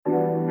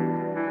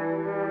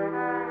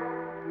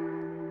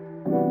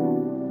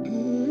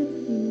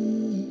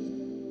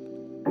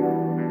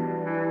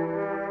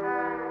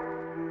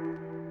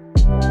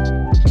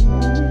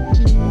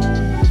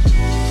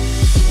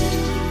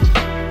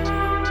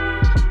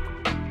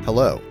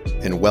Hello,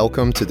 and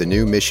welcome to the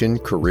New Mission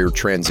Career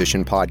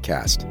Transition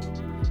Podcast.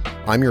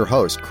 I'm your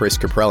host, Chris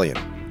Caprellian,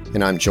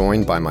 and I'm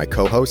joined by my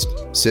co-host,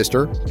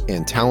 sister,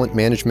 and talent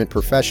management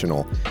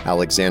professional,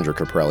 Alexandra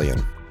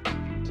Caprellian.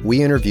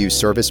 We interview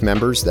service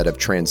members that have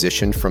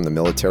transitioned from the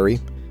military,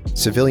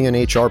 civilian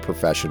HR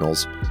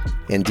professionals,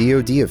 and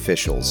DoD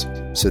officials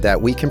so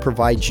that we can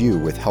provide you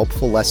with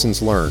helpful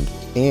lessons learned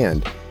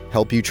and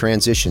help you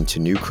transition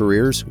to new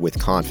careers with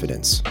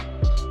confidence.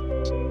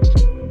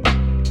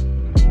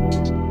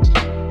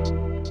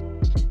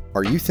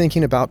 Are you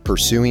thinking about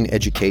pursuing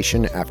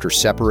education after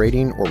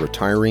separating or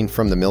retiring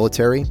from the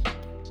military?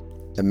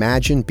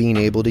 Imagine being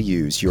able to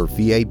use your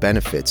VA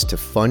benefits to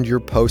fund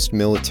your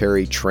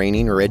post-military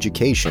training or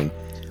education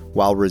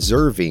while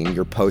reserving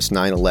your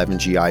post-9/11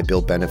 GI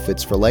Bill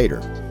benefits for later.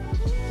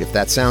 If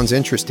that sounds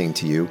interesting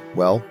to you,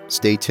 well,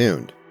 stay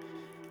tuned.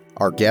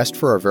 Our guest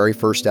for our very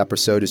first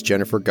episode is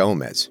Jennifer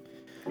Gomez.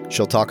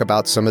 She'll talk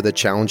about some of the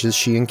challenges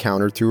she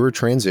encountered through her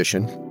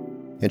transition,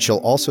 and she'll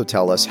also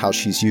tell us how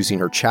she's using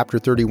her Chapter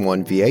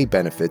 31 VA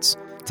benefits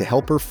to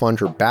help her fund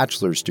her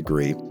bachelor's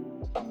degree,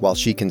 while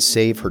she can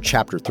save her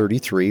Chapter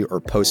 33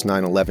 or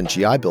post-9/11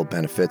 GI Bill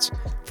benefits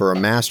for a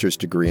master's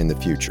degree in the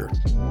future.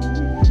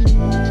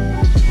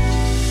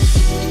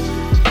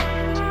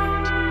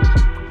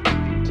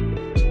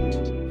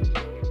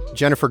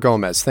 Jennifer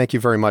Gomez, thank you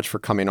very much for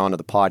coming on to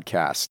the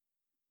podcast.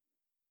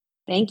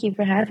 Thank you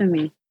for having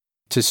me.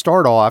 To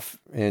start off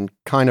and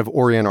kind of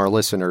orient our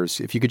listeners,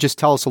 if you could just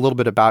tell us a little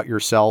bit about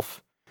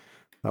yourself,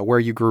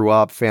 where you grew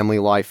up, family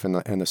life,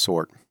 and the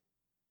sort.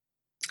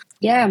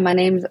 Yeah, my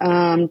name's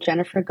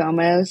Jennifer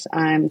Gomez.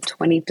 I'm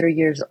 23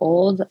 years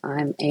old.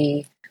 I'm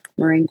a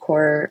Marine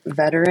Corps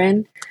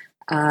veteran.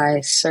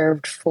 I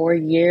served 4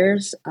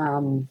 years.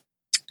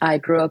 I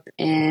grew up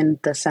in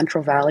the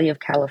Central Valley of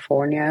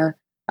California,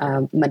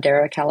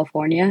 Madera,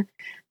 California,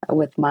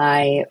 with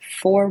my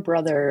 4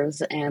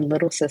 brothers and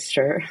little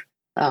sister.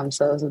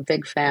 So it was a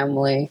big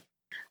family.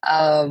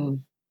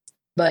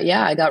 But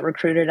yeah, I got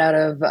recruited out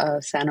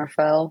of San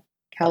Rafael,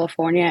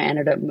 California. I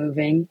ended up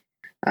moving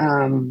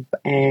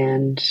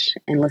and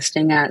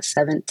enlisting at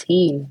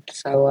 17.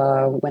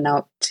 So went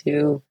out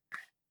to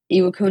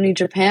Iwakuni,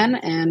 Japan,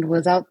 and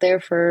was out there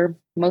for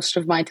most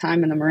of my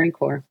time in the Marine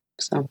Corps.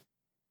 So,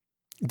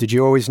 did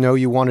you always know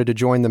you wanted to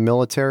join the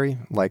military?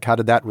 Like, how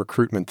did that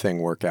recruitment thing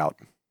work out?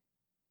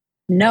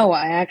 No,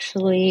 I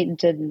actually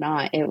did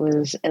not. It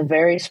was a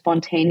very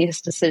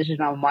spontaneous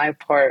decision on my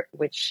part,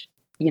 which,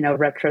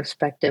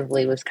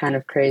 retrospectively was kind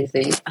of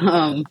crazy.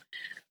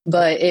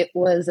 But it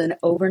was an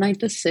overnight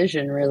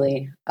decision,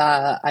 really.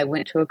 I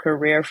went to a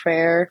career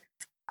fair.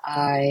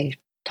 I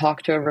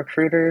talked to a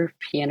recruiter.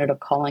 He ended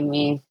up calling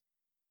me,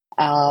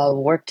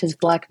 worked his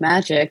black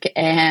magic,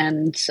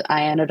 and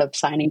I ended up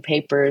signing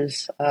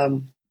papers.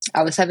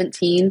 I was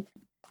 17.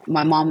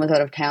 My mom was out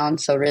of town,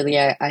 so really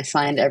I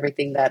signed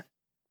everything that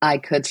I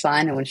could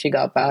sign. And when she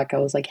got back, I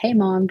was like, hey,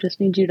 Mom,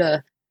 just need you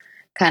to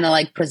kind of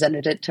like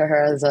presented it to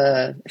her as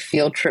a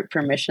field trip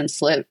permission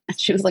slip. And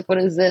she was like, what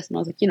is this? And I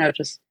was like,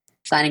 just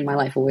signing my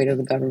life away to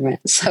the government.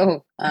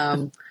 So,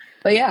 but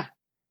yeah,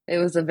 it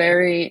was a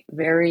very,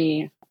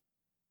 very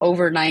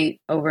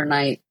overnight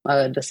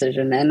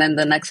decision. And then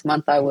the next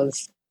month I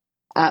was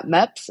at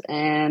MEPS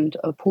and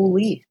a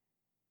poolee.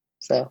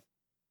 So.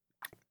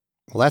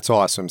 Well, that's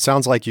awesome.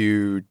 Sounds like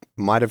you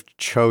might have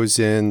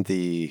chosen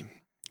the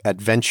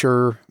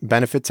adventure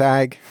benefit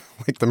tag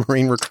like the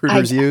Marine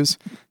recruiters use?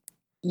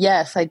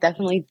 Yes, I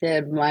definitely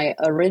did. My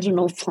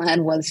original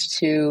plan was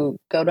to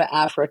go to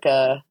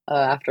Africa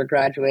after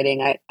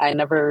graduating. I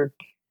never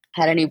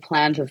had any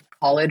plans of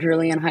college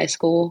really in high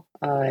school.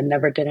 I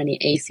never did any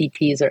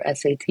ACTs or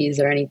SATs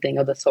or anything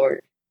of the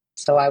sort.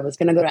 So I was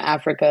going to go to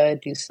Africa,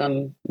 do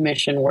some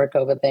mission work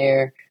over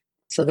there.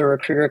 So the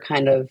recruiter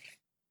kind of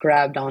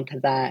grabbed onto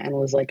that and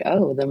was like,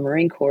 oh, the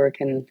Marine Corps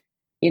can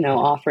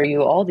offer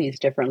you all these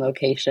different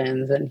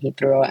locations. And he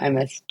threw out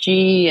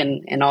MSG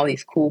and all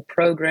these cool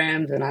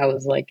programs. And I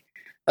was like,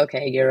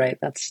 okay, you're right.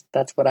 That's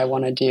what I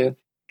want to do.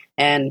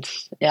 And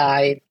yeah,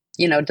 I,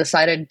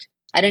 decided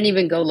I didn't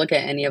even go look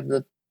at any of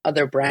the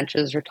other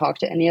branches or talk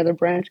to any other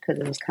branch,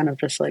 because it was kind of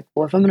just like,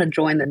 well, if I'm going to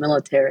join the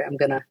military, I'm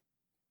going to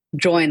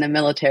join the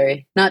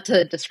military. Not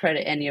to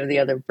discredit any of the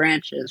other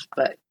branches,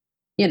 but,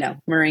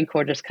 Marine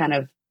Corps just kind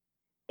of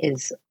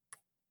is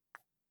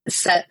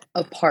set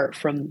apart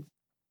from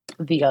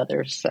the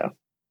others.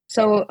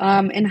 So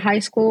in high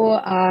school,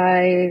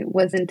 I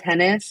was in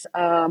tennis.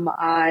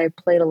 I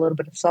played a little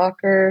bit of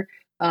soccer,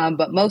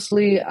 but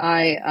mostly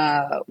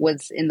I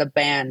was in the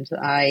band.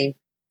 I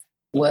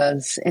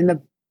was in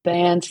the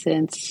band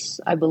since,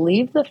 I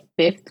believe, the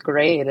 5th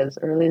grade, as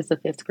early as the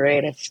 5th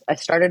grade. I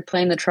started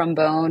playing the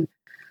trombone,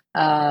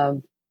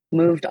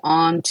 moved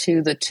on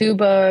to the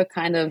tuba,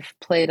 kind of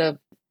played a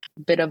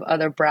bit of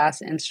other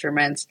brass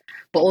instruments,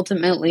 but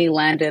ultimately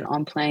landed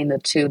on playing the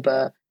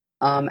tuba.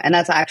 And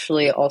that's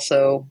actually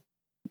also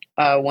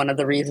one of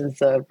the reasons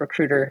the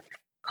recruiter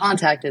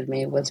contacted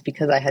me, was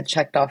because I had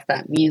checked off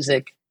that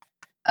music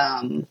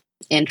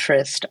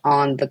interest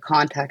on the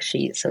contact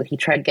sheet. So he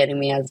tried getting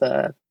me as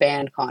a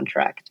band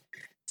contract.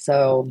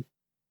 So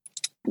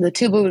the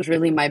tuba was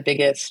really my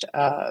biggest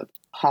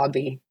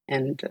hobby,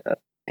 and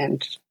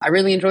I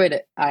really enjoyed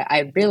it.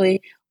 I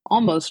really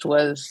almost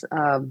was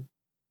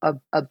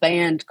a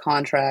band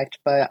contract,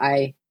 but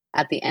I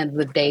at the end of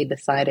the day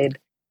decided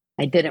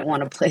I didn't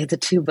want to play the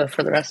tuba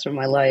for the rest of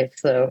my life.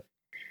 So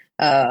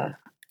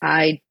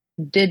I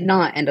did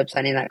not end up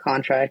signing that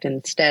contract.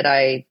 Instead,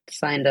 I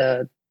signed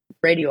a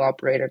radio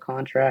operator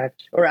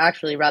contract, or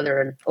actually rather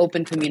an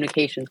open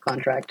communications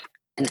contract,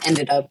 and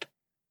ended up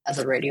as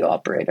a radio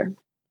operator.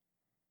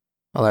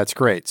 Oh, that's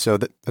great. So,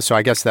 so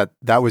I guess that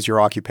was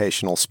your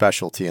occupational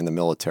specialty in the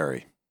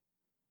military.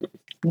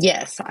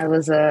 Yes, I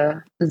was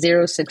a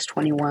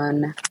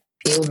 0621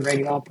 field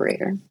radio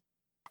operator.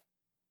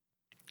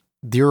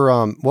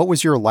 What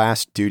was your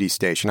last duty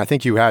station? I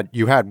think you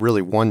had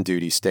really one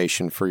duty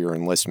station for your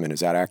enlistment.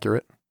 Is that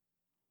accurate?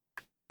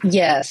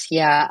 Yes,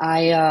 yeah.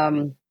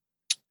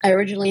 I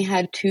originally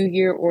had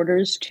 2-year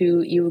orders to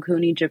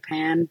Iwakuni,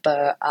 Japan,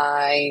 but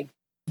I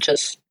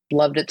just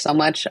loved it so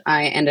much.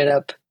 I ended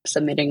up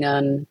submitting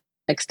an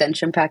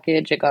extension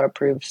package. It got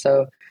approved,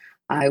 so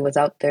I was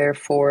out there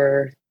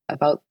for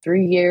about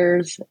 3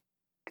 years,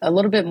 a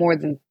little bit more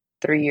than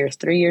 3 years,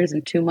 3 years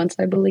and 2 months,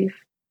 I believe.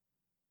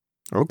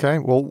 Okay.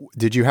 Well,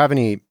 did you have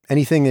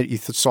anything that you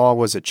saw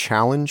was a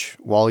challenge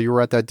while you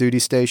were at that duty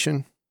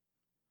station?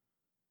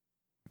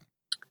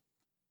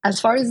 As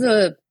far as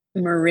the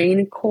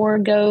Marine Corps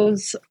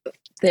goes,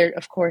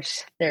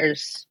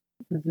 there's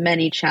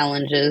many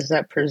challenges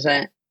that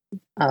present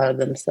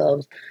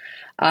themselves.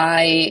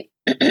 I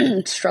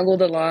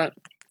struggled a lot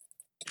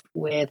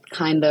with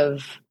kind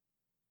of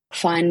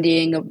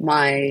finding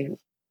my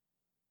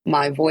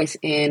voice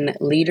in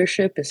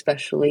leadership,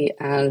 especially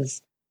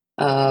as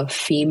a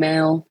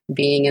female,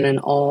 being in an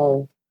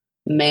all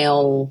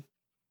male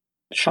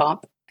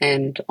shop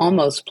and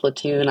almost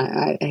platoon.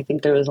 I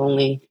think there was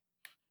only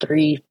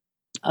 3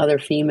 other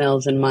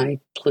females in my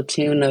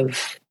platoon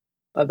of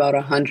about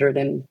 100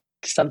 and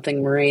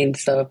something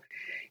Marines. So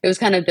it was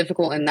kind of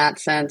difficult in that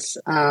sense.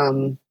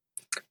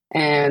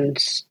 And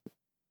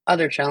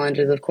other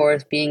challenges, of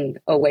course, being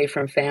away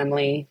from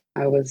family.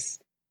 I was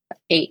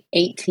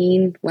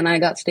 18 when I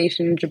got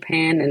stationed in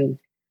Japan,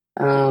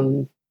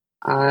 and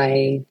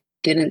I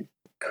didn't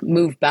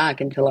move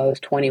back until I was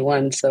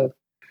 21. So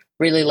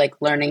really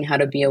learning how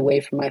to be away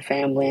from my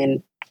family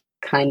and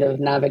kind of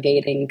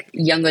navigating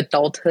young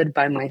adulthood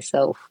by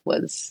myself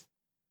was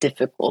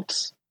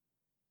difficult,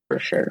 for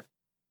sure.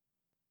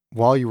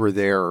 While you were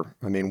there,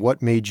 I mean,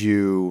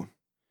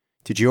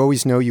 did you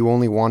always know you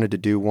only wanted to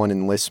do one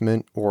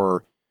enlistment,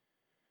 or,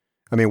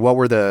 I mean, what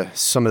were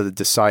some of the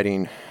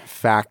deciding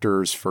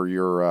factors for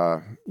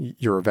your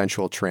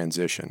eventual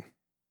transition?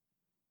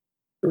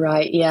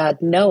 Right. Yeah.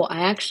 No,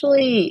 I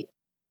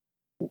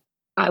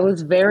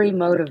was very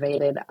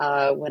motivated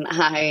when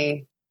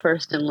I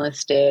first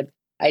enlisted.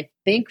 I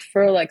think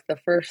for the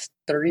first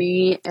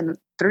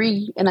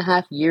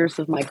 3.5 years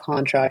of my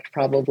contract,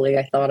 probably,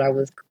 I thought I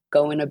was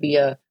going to be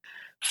a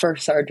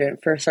first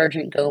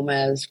sergeant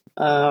Gomez.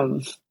 I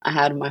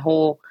had my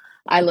whole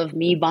I Love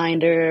Me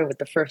binder with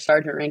the first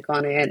sergeant rank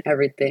on it and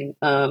everything.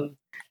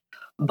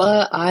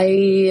 But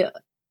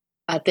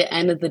at the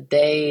end of the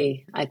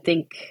day, I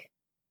think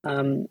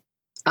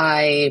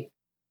I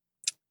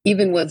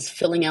even was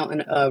filling out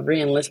a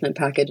re-enlistment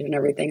package and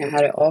everything. I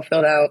had it all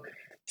filled out,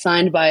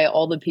 signed by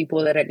all the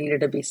people that it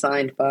needed to be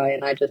signed by,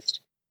 and I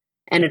just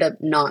ended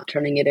up not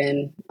turning it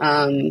in,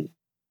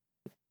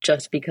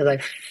 just because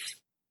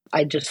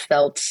I just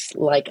felt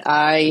like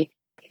I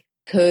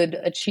could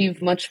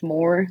achieve much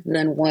more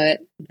than what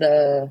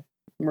the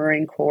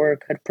Marine Corps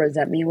could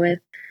present me with.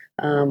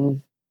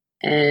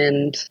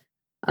 And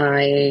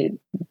I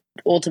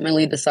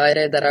ultimately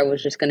decided that I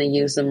was just going to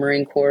use the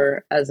Marine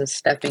Corps as a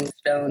stepping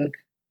stone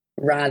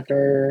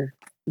rather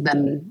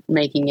than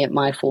making it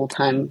my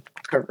full-time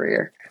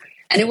career.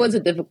 And it was a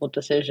difficult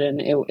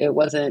decision. It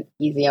wasn't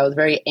easy. I was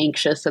very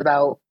anxious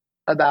about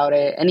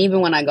it. And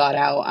even when I got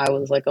out, I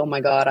was like, oh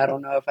my God, I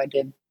don't know if I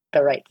did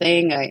the right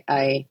thing.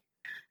 I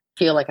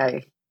feel like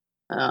I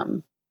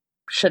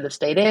should have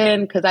stayed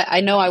in, because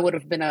I know I would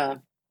have been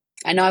a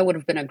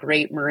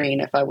great Marine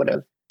if I would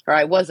have, or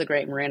I was a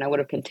great Marine. I would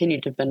have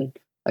continued to have been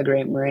a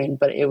great Marine,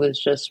 but it was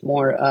just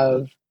more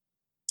of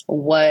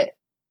what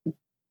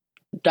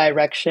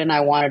direction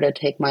I wanted to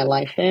take my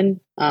life in,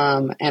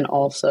 and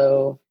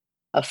also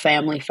a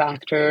family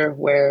factor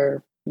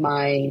where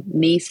my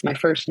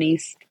first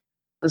niece,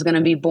 was going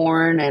to be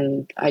born,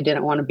 and I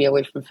didn't want to be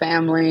away from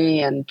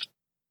family, and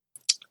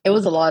it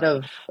was a lot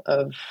of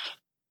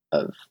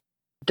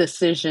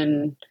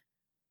decision.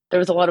 There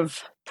was a lot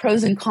of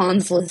pros and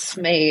cons lists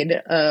made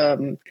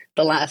the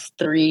last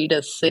 3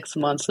 to 6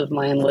 months of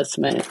my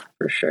enlistment,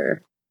 for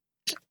sure.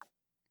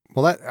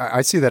 Well,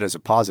 I see that as a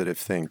positive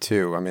thing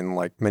too. I mean,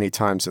 like many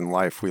times in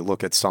life, we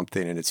look at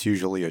something and it's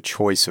usually a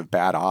choice of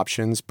bad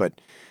options,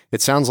 but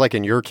it sounds like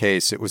in your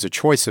case, it was a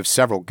choice of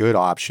several good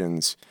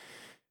options,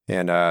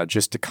 and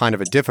just a kind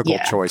of a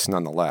difficult choice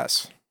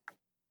nonetheless.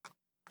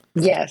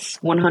 Yes,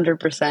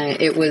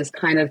 100%. It was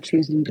kind of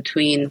choosing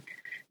between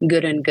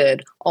good and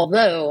good.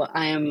 Although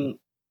I am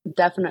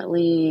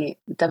definitely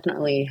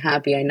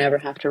happy I never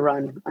have to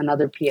run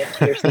another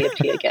PFT or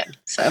CFT again.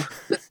 So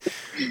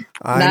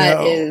I that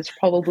know. is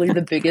probably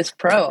the biggest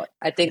pro.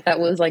 I think that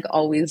was like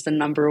always the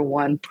number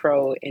one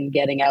pro in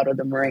getting out of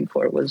the Marine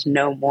Corps was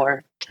no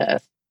more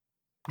tests.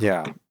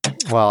 Yeah.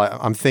 Well,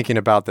 I'm thinking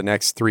about the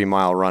next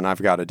 3-mile run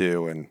I've got to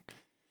do, and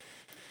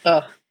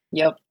Oh,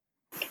 yep.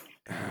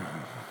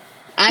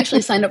 I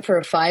actually signed up for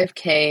a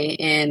 5K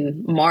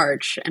in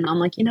March, and I'm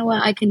like, you know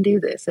what? I can do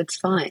this. It's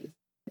fine.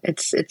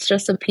 It's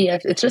just a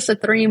PF. It's just a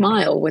 3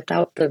 mile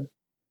without the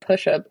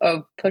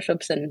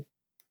push-ups and,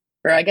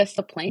 or I guess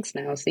the planks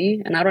now.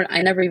 See, and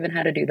I never even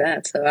had to do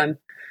that. So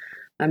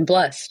I'm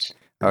blessed.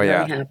 I'm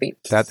very happy.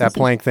 That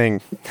plank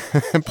thing,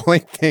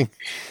 plank thing,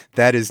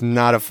 that is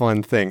not a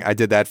fun thing. I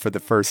did that for the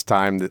first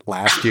time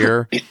last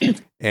year,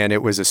 and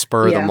it was a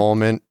spur of the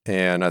moment.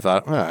 And I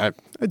thought, I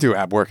do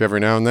ab work every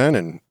now and then,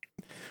 and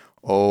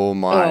oh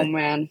my, oh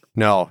man,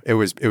 no, it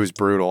was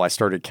brutal. I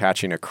started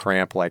catching a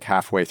cramp like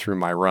halfway through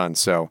my run.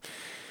 So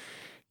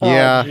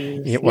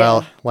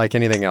well, like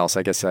anything else,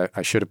 I guess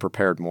I should have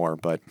prepared more,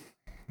 but.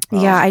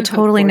 Yeah, I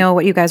totally know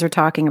what you guys are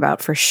talking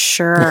about for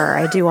sure.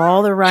 I do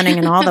all the running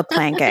and all the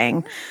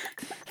planking.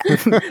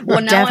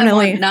 Well,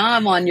 definitely. Now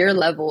I'm on your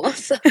level.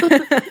 So.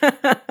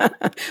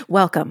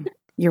 Welcome.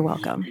 You're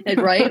welcome.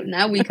 Right?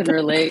 Now we can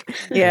relate.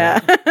 Yeah.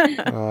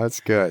 Oh,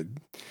 that's good.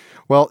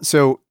 Well,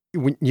 so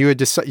when you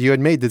had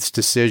made this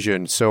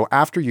decision. So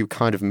after you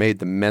kind of made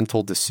the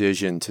mental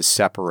decision to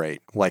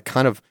separate, like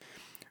kind of,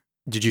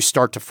 did you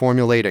start to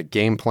formulate a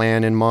game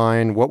plan in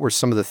mind? What were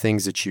some of the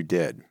things that you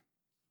did?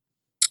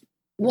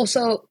 Well,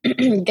 so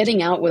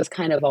getting out was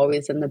kind of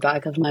always in the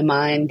back of my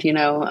mind,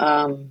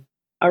 around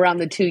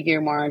the 2-year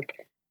mark,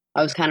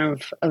 I was kind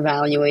of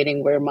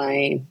evaluating where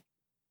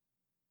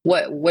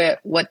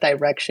what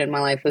direction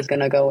my life was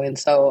going to go in.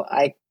 So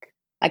I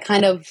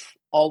kind of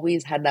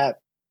always had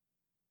that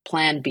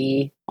plan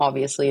B,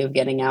 obviously, of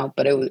getting out,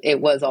 but it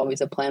was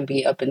always a plan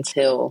B up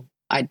until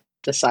I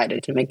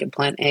decided to make it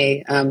plan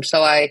A.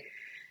 So I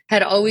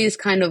had always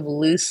kind of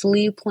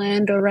loosely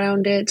planned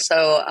around it.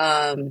 So,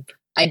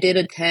 I did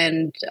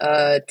attend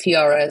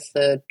TRS,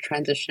 the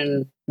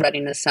Transition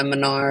Readiness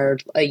Seminar,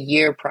 a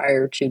year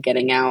prior to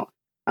getting out.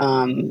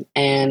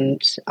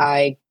 And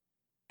I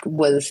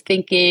was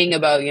thinking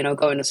about,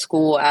 going to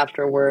school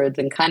afterwards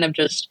and kind of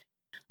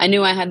I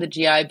knew I had the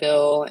GI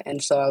Bill.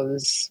 And so I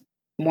was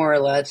more or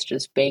less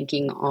just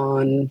banking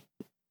on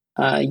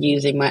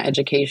using my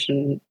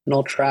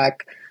educational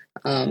track,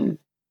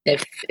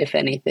 if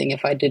anything,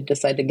 if I did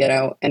decide to get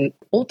out. And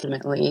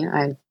ultimately,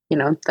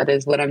 that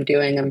is what I'm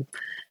doing. I'm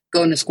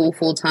going to school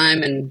full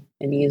time and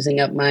using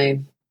up my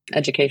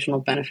educational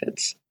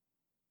benefits.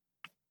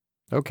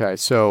 Okay.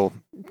 So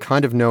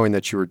kind of knowing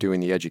that you were doing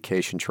the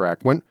education track,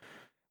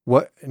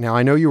 now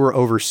I know you were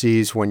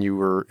overseas when you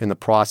were in the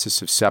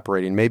process of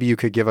separating. Maybe you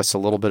could give us a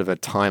little bit of a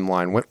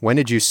timeline. When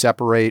did you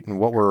separate, and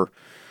what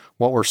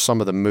were some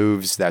of the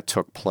moves that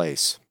took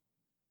place?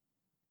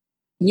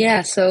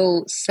 Yeah,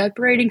 so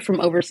separating from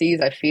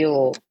overseas, I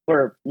feel,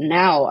 or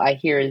now I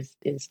hear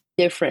is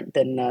different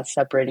than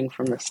separating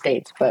from the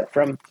States. But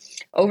from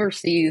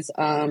overseas,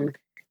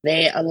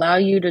 they allow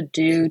you to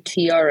do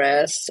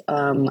TRS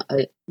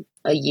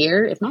a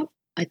year, if not,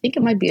 I think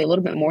it might be a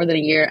little bit more than a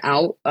year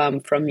out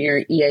from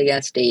your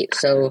EAS date.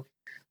 So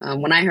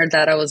when I heard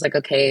that, I was like,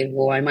 okay,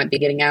 well, I might be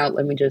getting out.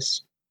 Let me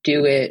just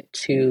do it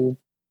to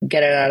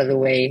get it out of the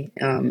way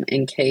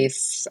in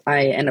case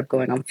I end up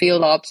going on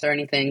field ops or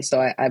anything. So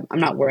I'm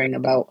not worrying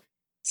about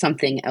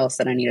something else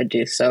that I need to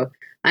do. So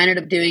I ended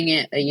up doing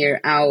it a year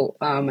out,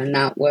 and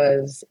that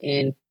was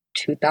in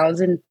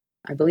 2000.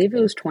 I believe it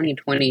was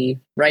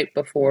 2020, right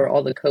before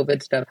all the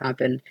COVID stuff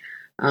happened.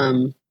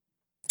 And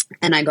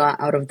I got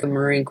out of the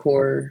Marine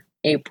Corps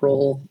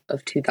April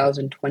of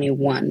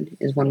 2021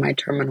 is when my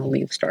terminal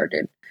leave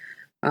started.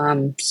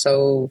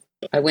 So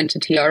I went to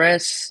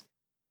TRS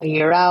a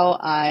year out.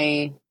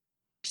 I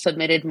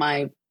started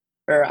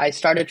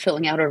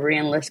filling out a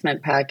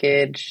reenlistment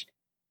package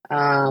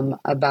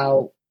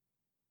about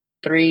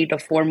 3 to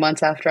 4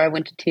 months after I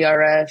went to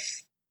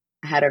TRS.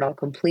 I had it all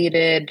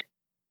completed,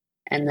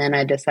 and then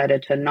I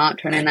decided to not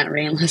turn in that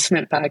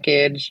reenlistment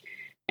package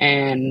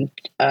and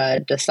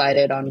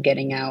decided on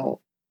getting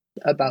out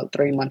about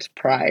 3 months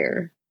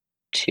prior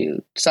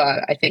to. So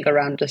I think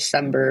around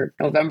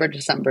November,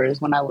 December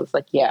is when I was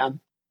like, yeah,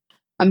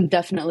 I'm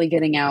definitely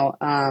getting out.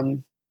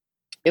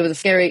 It was a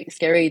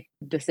scary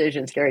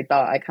decision, scary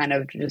thought. I kind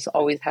of just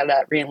always had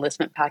that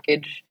reenlistment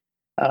package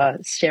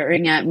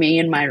staring at me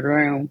in my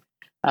room.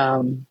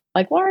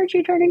 Like, why aren't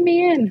you turning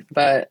me in?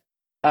 But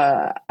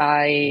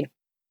I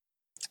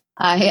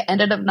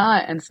ended up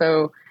not. And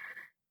so,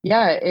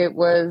 yeah, it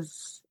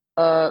was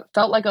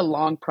felt like a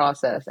long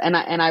process. And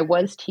I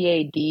was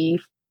TAD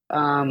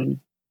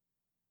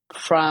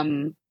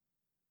from,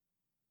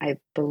 I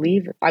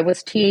believe I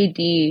was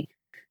TAD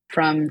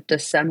from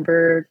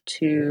December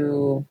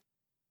to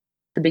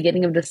the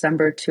beginning of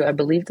December to, I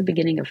believe, the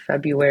beginning of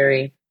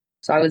February.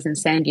 So I was in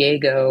San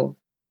Diego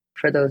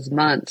for those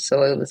months.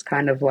 So it was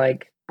kind of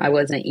like I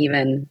wasn't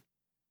even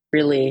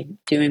really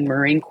doing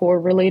Marine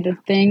Corps related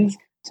things.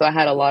 So I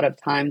had a lot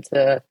of time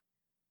to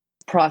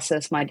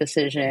process my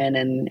decision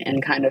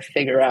and kind of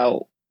figure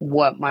out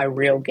what my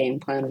real game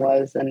plan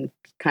was, and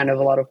kind of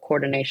a lot of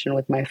coordination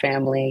with my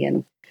family.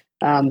 And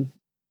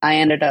I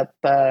ended up,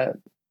 my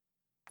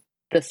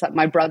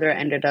brother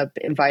ended up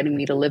inviting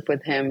me to live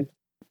with him.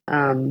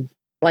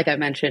 Like I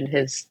mentioned,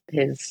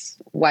 his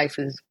wife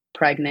was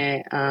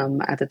pregnant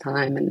at the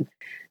time, and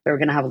they were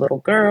going to have a little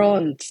girl.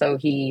 And so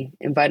he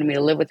invited me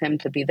to live with him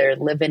to be their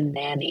live-in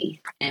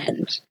nanny.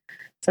 And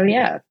so,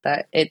 yeah,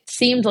 that it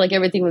seemed like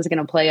everything was going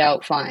to play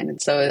out fine.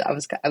 And so I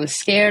was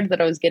scared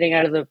that I was getting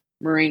out of the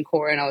Marine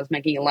Corps and I was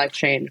making a life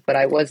change, but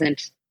I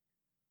wasn't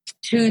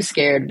too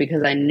scared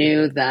because I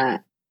knew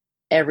that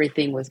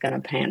everything was going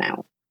to pan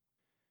out.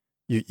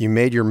 You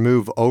made your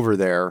move over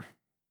there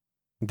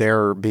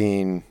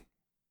being,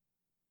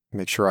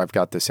 make sure I've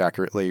got this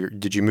accurately.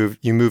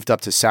 You moved up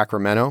to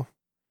Sacramento?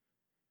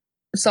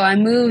 So I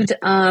moved,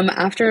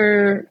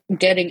 after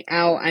getting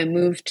out, I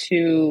moved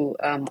to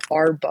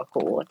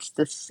Arbuckle. It's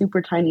this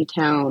super tiny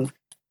town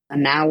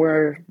an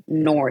hour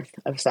north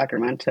of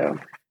Sacramento.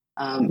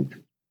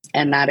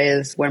 And that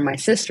is where my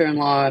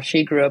sister-in-law,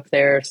 she grew up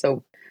there.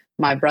 So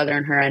my brother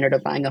and her ended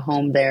up buying a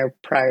home there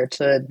prior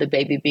to the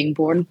baby being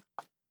born.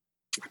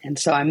 And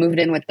so I moved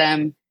in with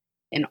them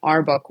in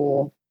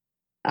Arbuckle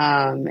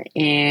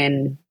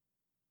in,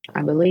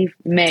 I believe,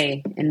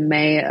 May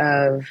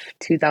of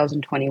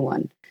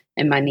 2021.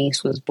 And my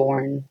niece was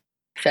born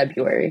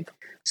February.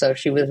 So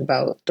she was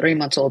about 3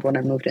 months old when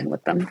I moved in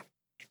with them.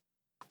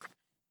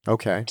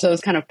 Okay. So it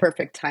was kind of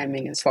perfect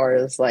timing as far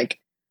as like,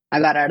 I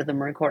got out of the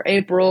Marine Corps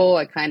April.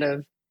 I kind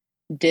of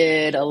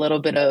did a little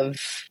bit of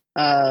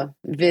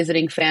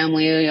visiting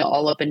family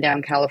all up and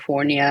down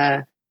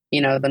California,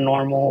 the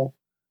normal.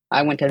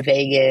 I went to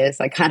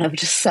Vegas. I kind of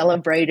just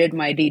celebrated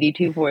my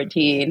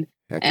DD-214.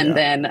 And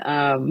then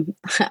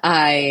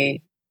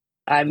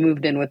I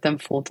moved in with them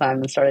full time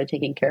and started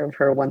taking care of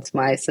her once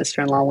my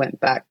sister-in-law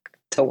went back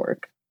to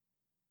work.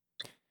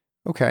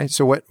 Okay.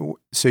 So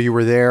you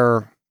were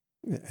there.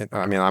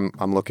 I mean,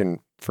 I'm looking,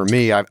 for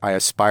me, I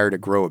aspire to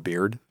grow a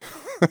beard.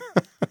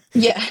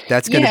 Yeah.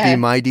 That's going to be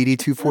my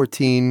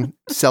DD-214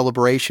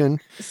 celebration.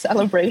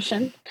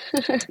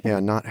 Yeah.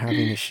 Not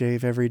having to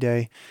shave every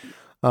day.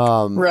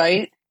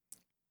 Right.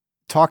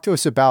 Talk to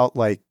us about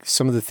like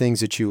some of the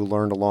things that you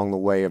learned along the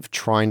way of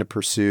trying to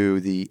pursue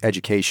the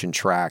education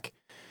track.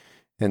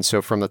 And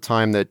so from the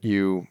time that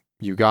you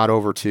got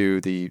over to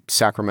the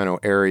Sacramento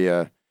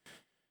area,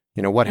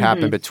 what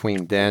happened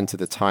between then to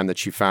the time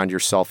that you found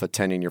yourself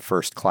attending your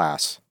first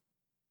class?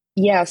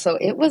 Yeah, so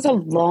it was a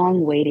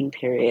long waiting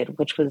period,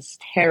 which was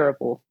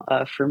terrible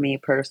for me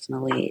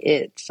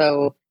personally.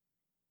 So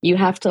you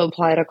have to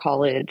apply to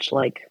college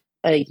like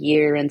a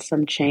year and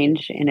some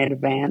change in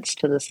advance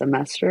to the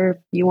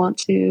semester you want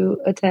to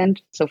attend.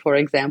 So, for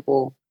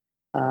example,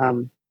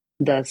 the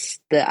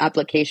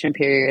application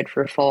period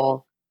for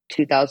fall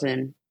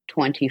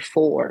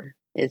 2024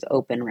 is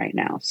open right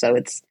now. So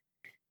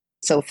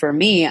for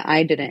me,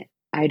 I didn't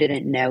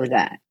know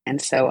that.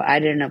 And so I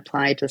didn't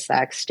apply to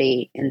Sac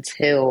State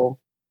until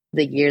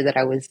the year that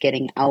I was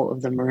getting out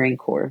of the Marine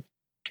Corps.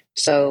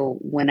 So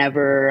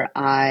whenever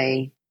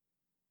I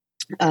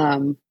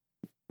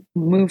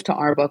moved to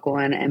Arbuckle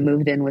and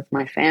moved in with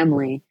my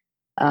family,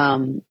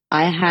 I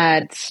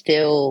had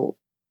still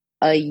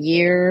a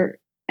year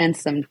and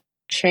some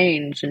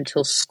change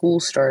until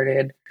school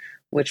started,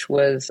 which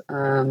was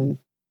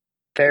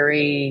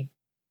very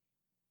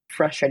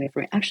frustrating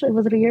for me. Actually,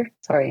 was it a year?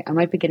 Sorry, I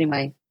might be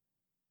getting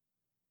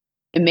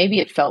and maybe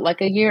it felt like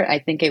a year. I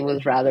think it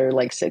was rather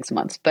like 6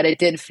 months, but it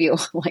did feel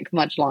like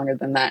much longer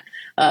than that.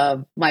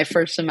 My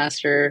first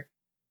semester,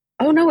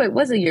 oh no, it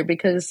was a year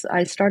because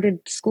I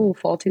started school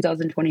fall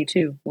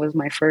 2022 was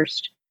my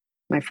first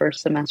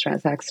semester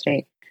at Sac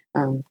State,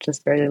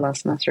 just barely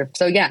last semester.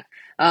 So yeah,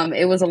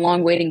 it was a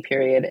long waiting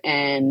period,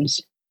 and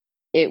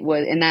it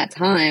was in that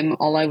time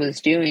all I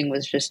was doing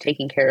was just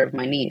taking care of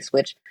my niece,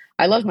 which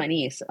I love my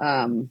niece,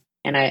 and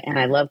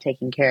I love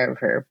taking care of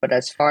her. But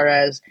as far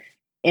as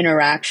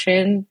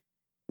interaction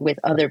with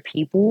other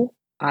people,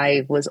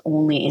 I was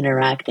only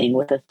interacting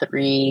with a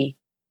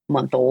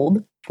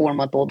 3-month-old,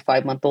 4-month-old,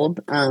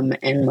 5-month-old,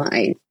 and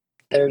my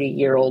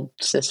 30-year-old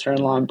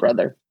sister-in-law and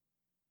brother.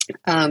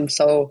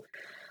 So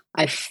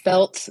I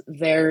felt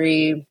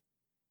very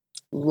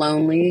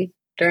lonely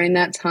during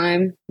that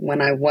time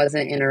when I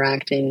wasn't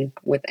interacting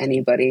with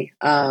anybody,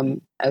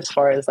 as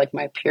far as like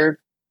my peer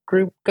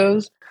group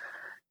goes.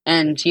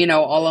 And,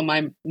 all of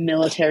my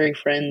military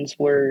friends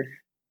were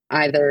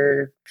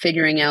either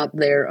figuring out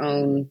their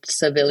own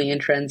civilian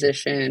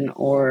transition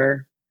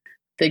or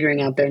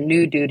figuring out their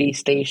new duty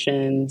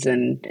stations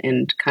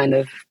and kind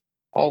of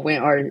all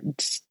went our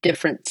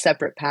different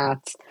separate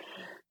paths.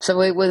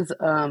 So it was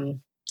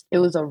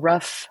a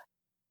rough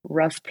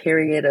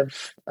period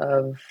of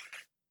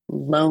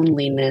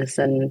loneliness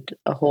and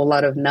a whole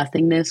lot of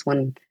nothingness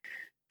when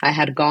I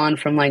had gone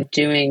from like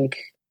doing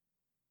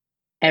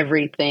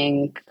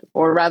everything,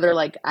 or rather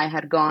like I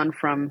had gone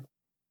from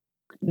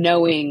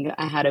knowing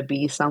I had to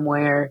be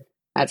somewhere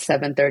at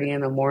 7:30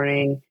 in the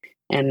morning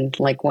and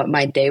like what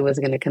my day was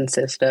going to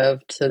consist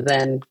of, to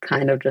then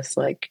kind of just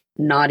like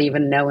not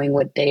even knowing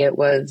what day it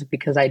was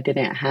because I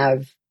didn't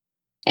have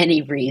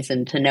any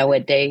reason to know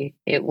what day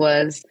it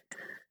was.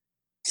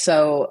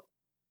 So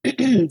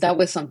that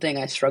was something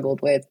I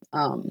struggled with.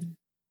 And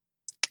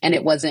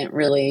it wasn't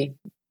really,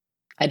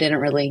 I didn't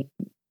really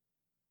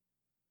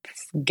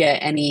get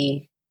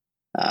any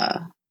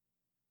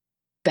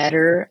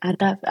better at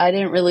that. I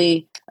didn't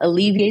really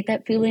alleviate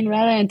that feeling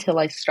rather until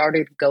I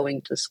started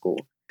going to school,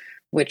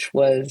 which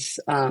was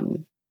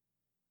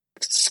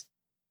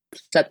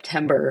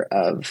September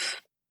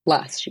of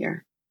last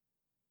year.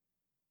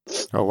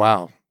 Oh,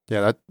 wow.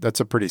 Yeah, that's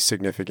a pretty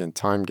significant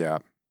time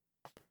gap.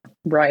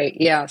 Right.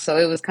 Yeah. So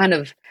it was kind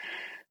of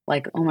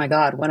like, oh my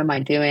God, what am I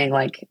doing?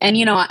 Like, and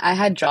you know, I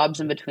had jobs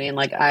in between.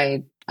 Like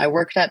I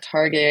worked at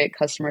Target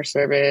customer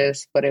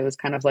service, but it was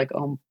kind of like,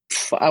 oh,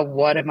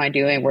 what am I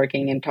doing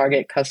working in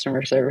Target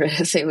customer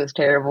service? It was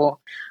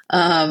terrible.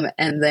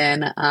 And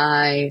then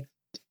I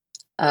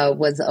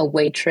was a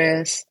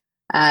waitress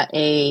at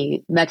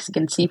a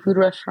Mexican seafood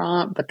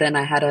restaurant, but then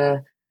I had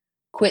to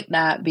quit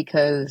that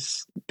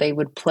because they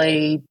would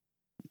play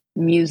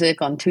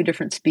music on two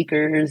different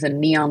speakers and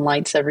neon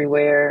lights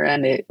everywhere,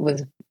 and it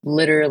was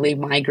literally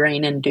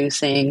migraine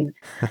inducing.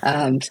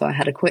 So I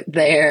had to quit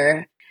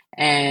there.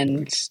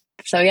 And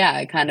so, yeah,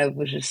 I kind of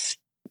was just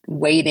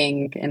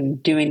waiting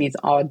and doing these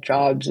odd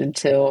jobs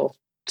until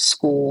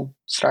school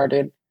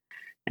started.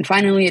 And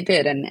finally it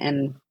did.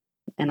 And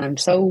I'm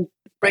so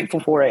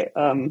grateful for it.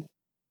 And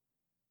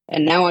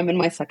now I'm in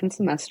my second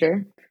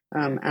semester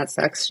at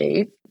Sac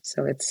State.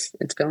 So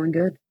it's going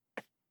good.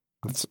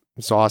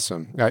 It's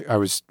awesome. I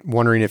was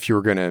wondering if you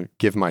were going to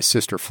give my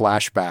sister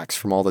flashbacks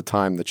from all the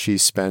time that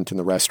she's spent in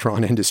the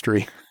restaurant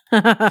industry.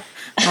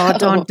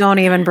 Oh, don't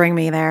even bring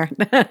me there.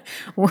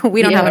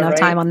 We don't have enough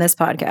time on this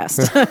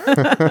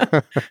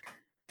podcast.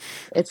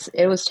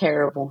 It was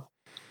terrible.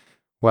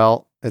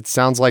 Well, it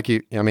sounds like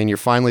you're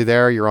finally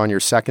there. You're on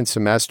your second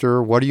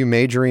semester. What are you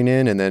majoring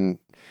in? And then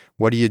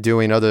what are you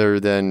doing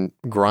other than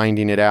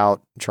grinding it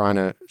out, trying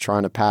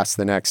to pass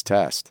the next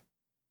test?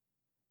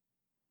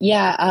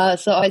 Yeah,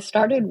 so I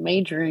started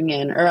majoring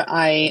in, or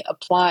I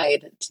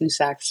applied to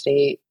Sac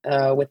State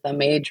with a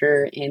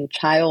major in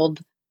child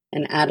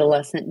and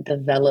adolescent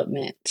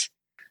development.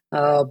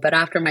 But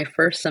after my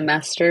first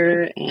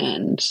semester,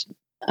 and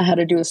I had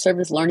to do a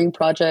service learning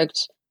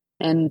project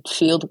and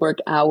fieldwork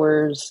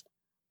hours,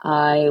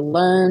 I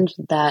learned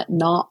that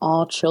not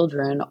all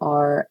children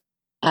are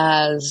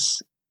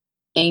as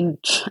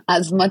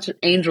much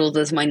angels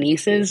as my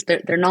nieces.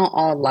 They're not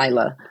all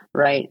Lila,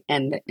 right?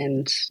 And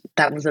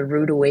that was a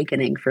rude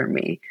awakening for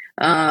me.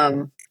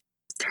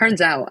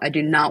 Turns out I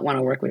do not want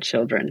to work with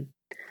children,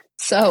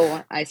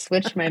 so I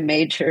switched my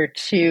major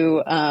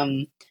to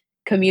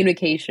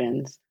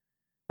communications.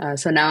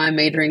 So now I'm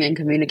majoring in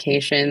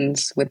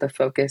communications with a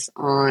focus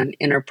on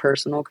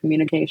interpersonal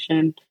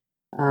communication,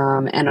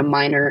 and a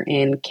minor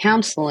in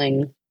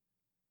counseling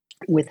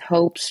with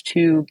hopes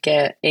to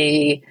get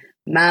a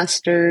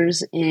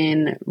master's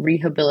in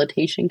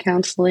rehabilitation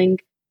counseling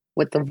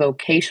with a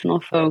vocational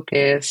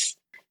focus,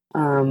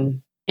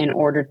 in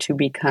order to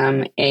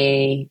become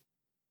a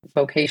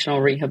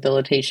vocational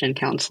rehabilitation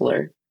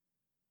counselor.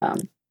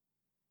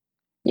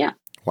 Yeah.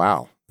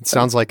 Wow. It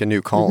sounds like a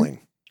new calling.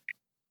 Mm-hmm.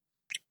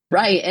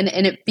 Right. And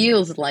it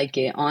feels like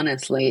it,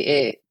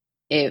 honestly.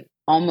 It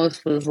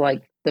almost was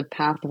like the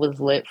path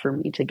was lit for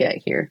me to get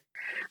here.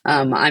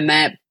 I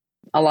met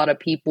a lot of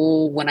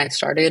people when I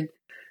started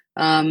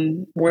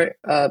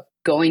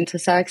going to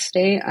Sac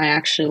State. I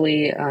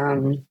actually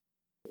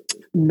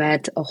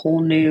met a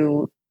whole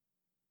new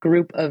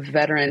group of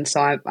veterans.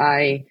 So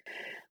I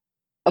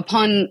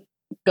upon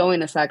going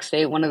to Sac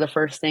State, one of the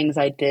first things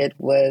I did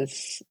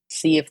was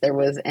see if there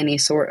was any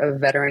sort of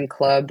veteran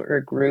club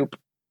or group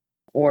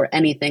or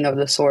anything of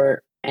the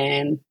sort,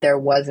 and there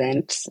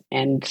wasn't.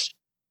 And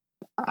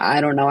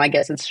I don't know, I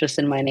guess it's just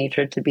in my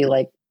nature to be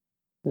like,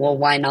 well,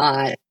 why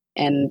not?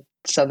 And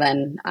so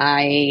then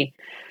I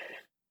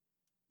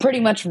pretty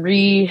much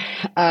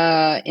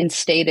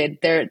reinstated.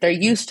 There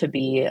used to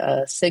be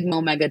a Sigma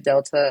Omega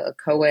Delta, a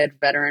co-ed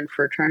veteran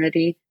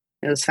fraternity.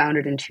 It was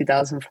founded in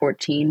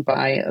 2014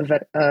 by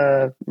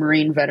a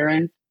Marine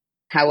veteran.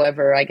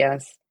 However, I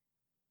guess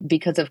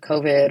because of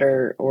COVID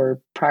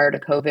or prior to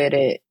COVID,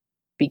 it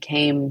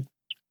became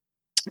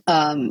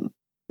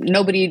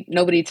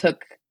nobody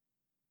took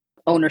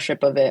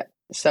ownership of it.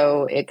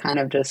 So it kind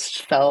of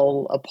just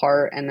fell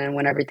apart. And then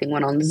when everything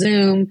went on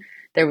Zoom,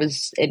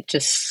 it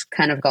just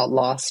kind of got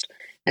lost.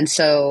 And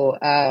so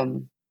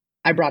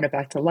I brought it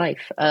back to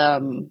life.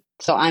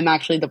 So I'm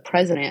actually the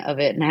president of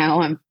it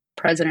now. I'm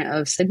president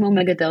of Sigma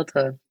Omega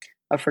Delta,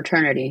 a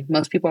fraternity.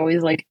 Most people are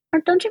always like,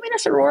 don't you mean a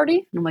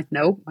sorority? And I'm like,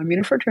 no, I mean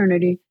a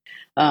fraternity.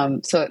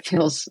 So it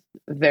feels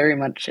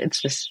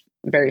it's just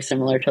very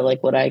similar to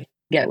like what I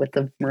get with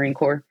the Marine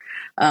Corps.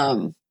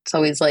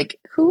 So he's like,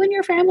 who in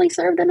your family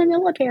served in the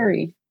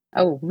military?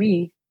 Oh,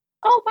 me.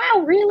 Oh,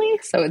 wow, really?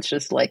 So it's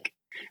just like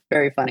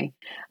very funny.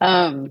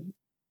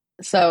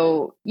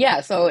 So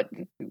yeah, so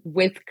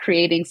with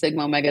creating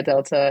Sigma Omega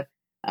Delta,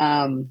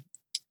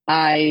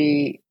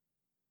 I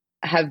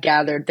have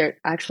gathered there.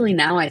 Actually,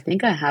 now I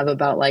think I have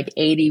about like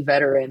 80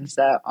 veterans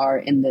that are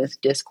in this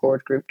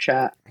Discord group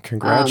chat.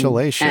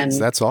 Congratulations.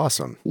 And that's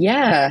awesome.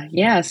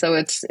 Yeah. So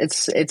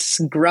it's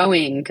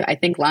growing. I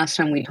think last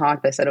time we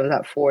talked, I said it was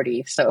at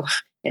 40. So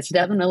it's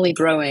definitely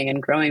growing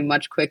and growing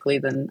much quickly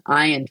than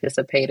I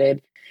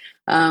anticipated.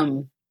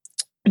 But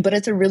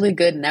it's a really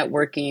good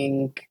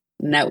networking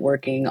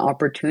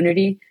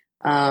opportunity.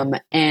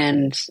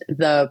 And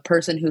the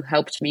person who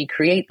helped me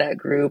create that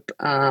group,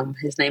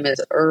 his name is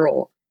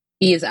Earl.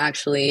 He is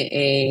actually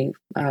a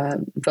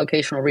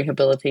vocational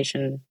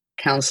rehabilitation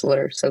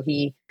counselor. So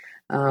he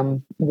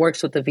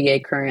works with the VA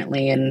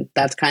currently. And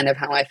that's kind of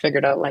how I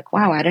figured out, like,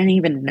 wow, I didn't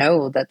even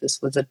know that this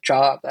was a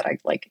job that I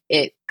like.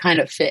 It kind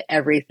of fit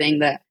everything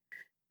that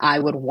I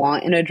would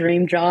want in a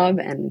dream job.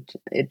 And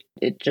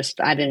it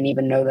just, I didn't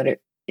even know that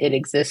it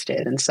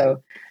existed. And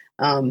so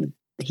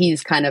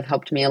he's kind of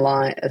helped me a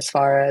lot as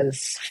far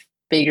as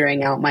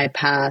figuring out my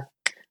path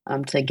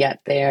to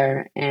get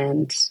there.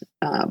 And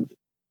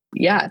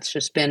yeah,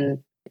 it's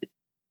been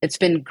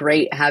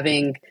great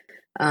having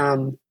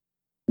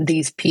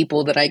these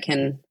people that I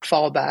can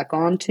fall back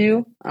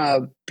onto,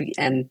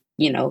 and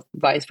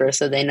vice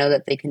versa. They know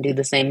that they can do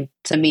the same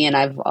to me, and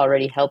I've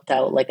already helped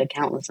out like a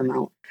countless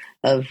amount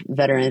of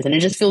veterans, and it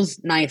just feels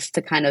nice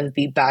to kind of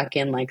be back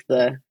in like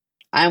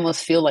I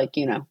almost feel like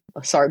a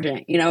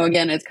sergeant.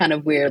 Again, it's kind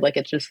of weird. Like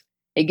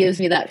it gives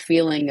me that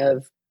feeling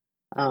of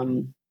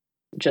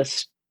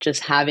just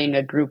having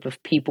a group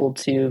of people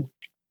to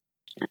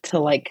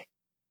like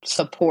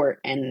support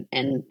and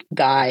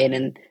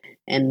guide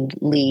and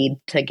lead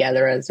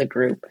together as a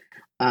group.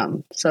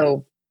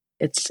 So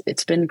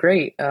it's been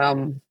great.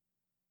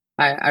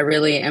 I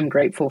really am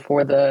grateful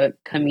for the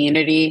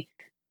community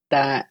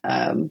that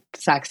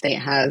Sac State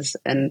has,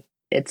 and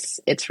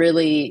it's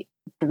really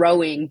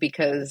growing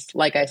because,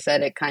 like I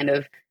said,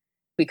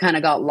 we kind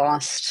of got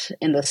lost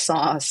in the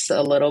sauce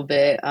a little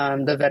bit.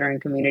 The veteran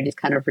community is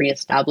kind of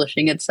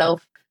reestablishing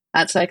itself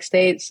at Sac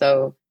State,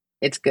 so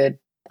it's good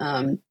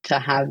to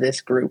have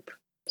this group.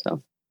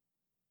 So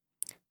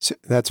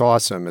that's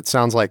awesome. It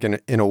sounds like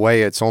in a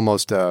way it's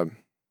almost a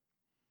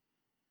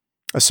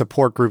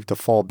support group to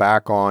fall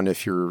back on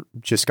if you're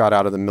just got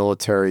out of the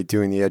military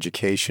doing the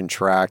education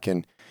track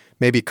and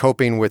maybe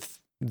coping with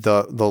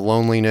the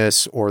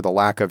loneliness or the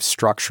lack of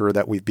structure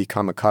that we've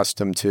become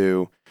accustomed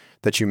to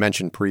that you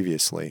mentioned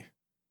previously.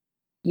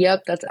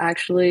 Yep, that's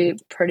actually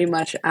pretty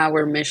much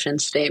our mission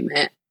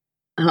statement.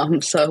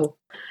 So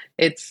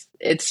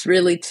it's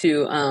really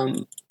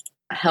to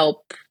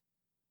help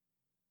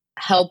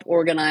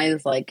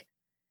organize like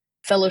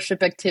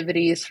fellowship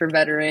activities for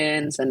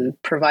veterans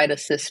and provide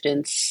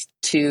assistance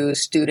to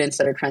students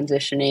that are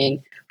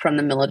transitioning from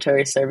the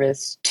military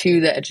service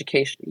to the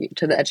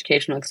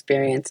educational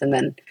experience. And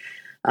then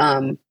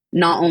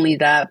not only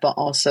that, but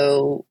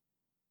also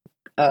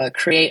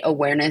create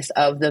awareness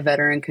of the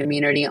veteran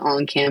community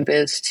on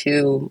campus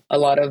to a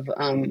lot of,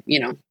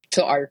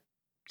 to our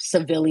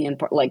civilian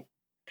part. Like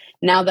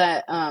now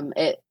that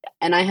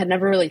and I had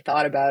never really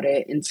thought about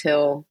it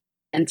until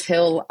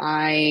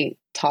I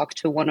talked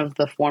to one of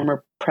the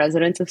former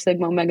presidents of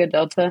Sigma Omega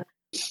Delta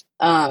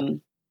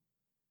on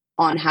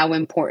how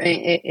important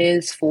it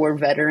is for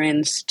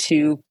veterans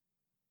to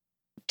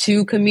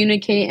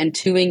communicate and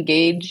to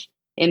engage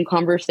in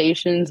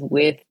conversations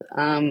with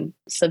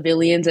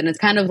civilians. And it's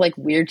kind of like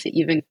weird to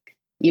even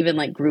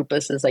like group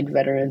us as like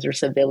veterans or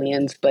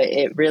civilians, but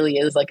it really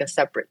is like a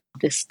separate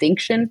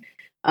distinction.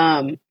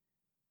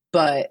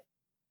 But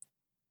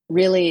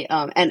really,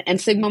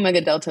 and Sigma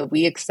Omega Delta,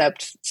 we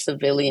accept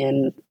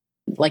civilian,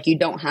 like you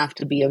don't have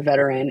to be a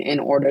veteran in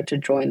order to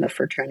join the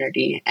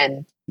fraternity.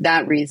 And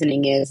that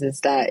reasoning is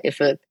that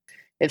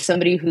if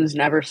somebody who's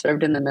never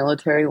served in the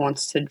military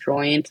wants to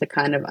join to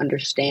kind of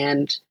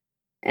understand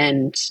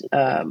and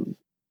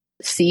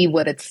see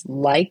what it's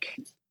like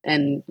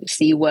and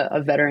see what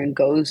a veteran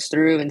goes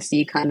through and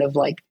see kind of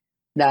like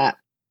that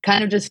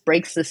kind of just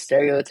breaks the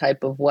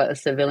stereotype of what a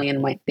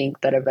civilian might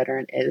think that a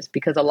veteran is.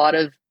 Because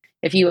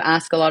if you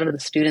ask a lot of the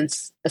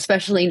students,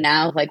 especially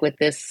now, like with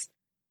this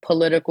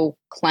political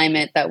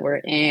climate that we're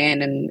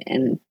in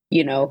and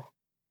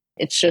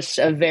it's just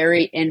a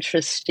very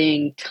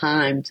interesting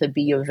time to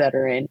be a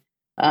veteran.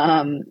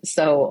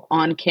 So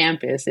on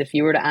campus, if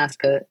you were to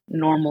ask a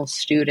normal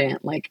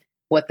student, like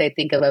what they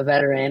think of a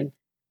veteran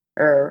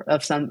or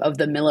of some of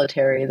the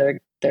military,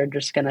 they're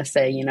just going to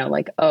say,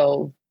 like,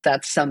 oh,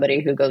 that's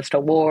somebody who goes to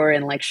war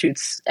and like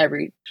shoots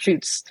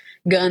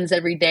guns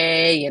every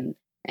day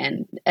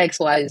and X,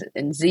 Y,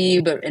 and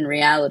Z. But in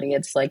reality,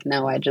 it's like,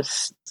 no, I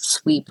just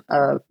sweep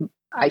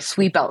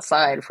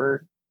outside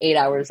for 8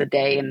 hours a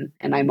day and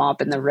I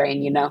mop in the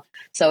rain,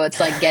 So it's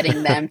like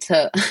getting them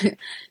to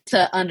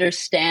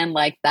understand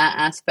like that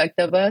aspect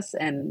of us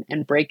and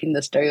breaking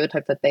the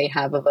stereotype that they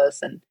have of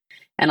us and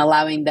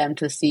allowing them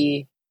to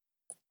see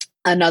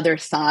another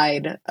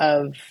side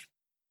of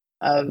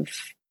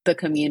the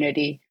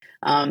community.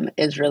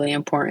 is really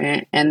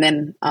important. And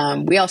then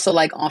we also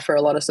like offer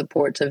a lot of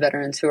support to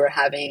veterans who are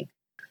having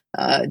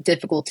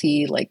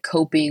difficulty like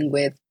coping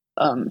with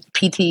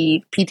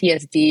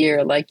PTSD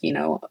or like, you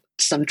know,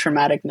 some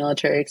traumatic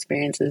military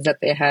experiences that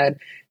they had.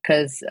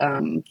 Because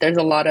there's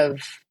a lot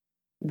of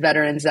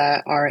veterans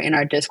that are in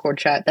our Discord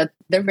chat that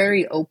they're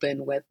very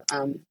open with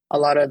a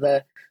lot of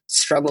the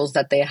struggles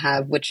that they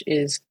have, which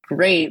is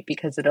great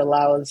because it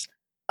allows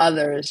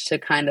others to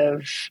kind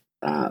of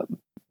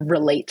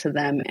relate to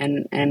them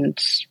and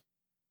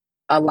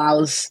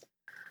allows,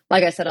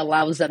 like I said,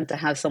 allows them to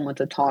have someone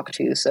to talk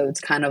to. So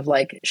it's kind of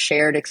like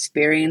shared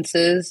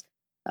experiences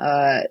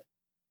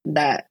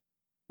that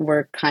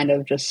we're kind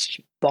of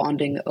just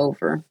bonding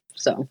over.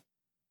 So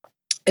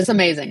it's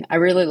amazing.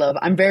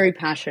 I'm very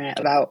passionate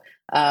about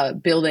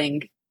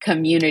building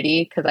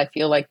community because I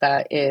feel like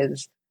that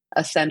is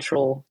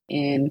essential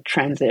in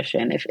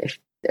transition.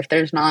 If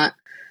there's not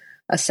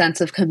a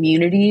sense of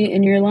community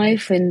in your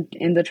life and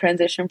in the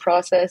transition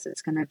process,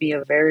 it's going to be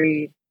a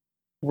very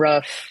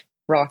rough,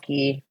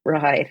 rocky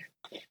ride.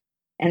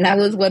 And that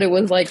was what it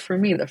was like for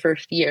me the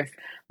first year.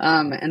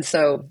 And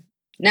so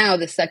now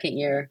the second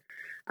year,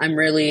 I'm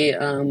really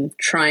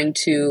trying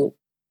to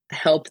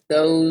help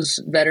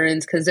those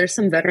veterans, because there's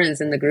some veterans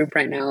in the group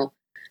right now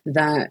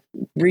that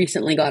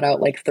recently got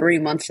out like 3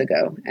 months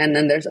ago. And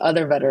then there's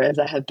other veterans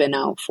that have been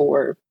out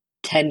for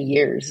 10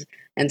 years.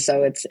 And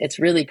so it's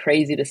really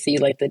crazy to see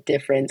like the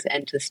difference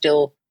and to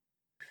still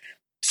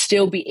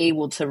be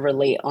able to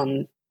relate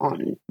on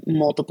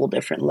multiple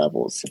different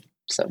levels.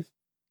 So.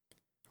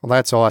 Well,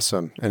 that's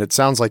awesome. And it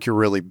sounds like you're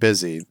really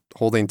busy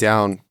holding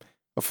down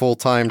a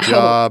full-time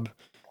job,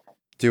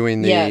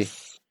 doing the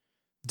yes.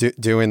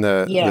 doing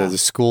the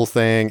school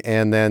thing,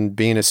 and then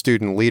being a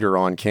student leader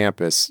on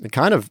campus. It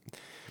kind of,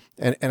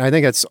 and I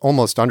think it's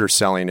almost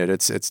underselling it.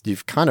 It's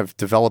you've kind of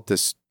developed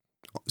this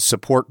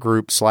support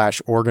group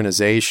 /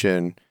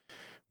 organization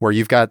where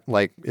you've got,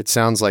 like, it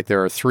sounds like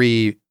there are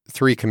three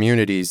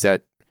communities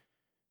that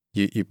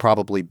you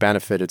probably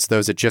benefit. It's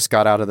those that just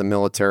got out of the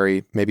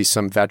military, maybe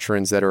some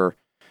veterans that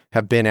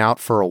have been out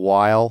for a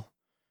while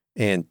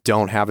and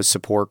don't have a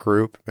support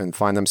group and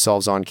find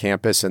themselves on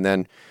campus, and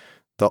then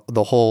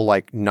the whole,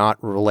 like,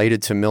 not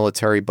related to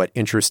military but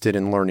interested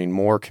in learning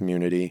more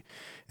community.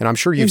 And I'm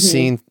sure you've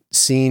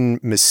seen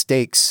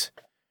mistakes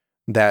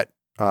that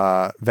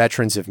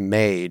veterans have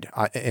made,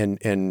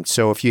 and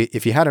so if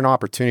you had an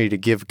opportunity to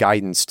give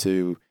guidance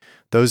to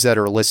those that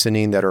are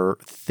listening that are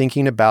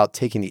thinking about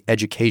taking the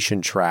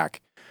education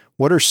track,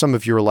 what are some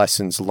of your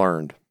lessons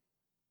learned?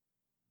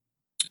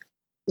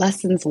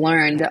 Lessons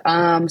learned.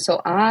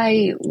 So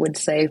I would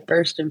say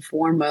first and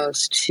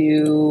foremost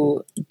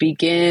to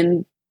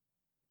begin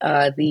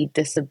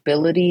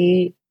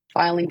the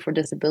filing for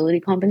disability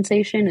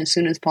compensation as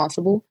soon as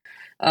possible,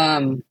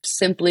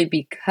 simply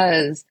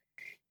because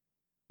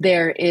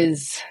there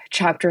is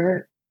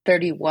Chapter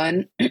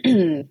 31,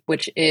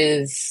 which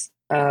is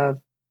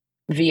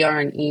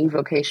VR&E,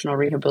 Vocational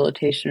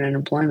Rehabilitation and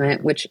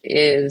Employment, which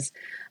is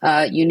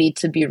you need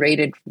to be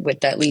rated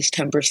with at least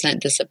 10%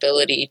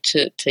 disability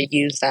to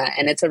use that.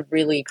 And it's a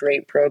really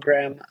great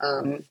program,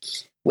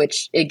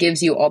 which it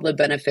gives you all the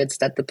benefits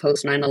that the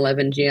post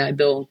 9/11 GI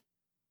Bill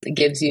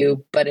gives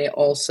you, but it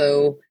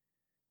also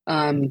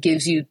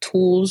gives you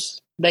tools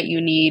that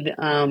you need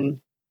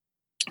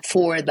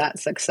for that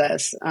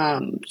success.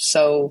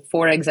 So,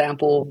 for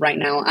example, right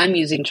now I'm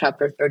using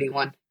Chapter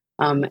 31.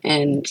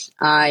 And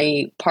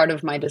part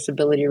of my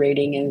disability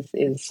rating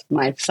is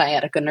my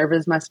sciatica nerve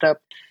is messed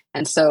up.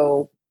 And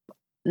so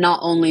not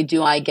only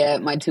do I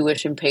get my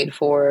tuition paid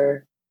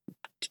for,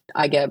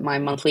 I get my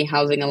monthly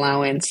housing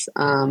allowance,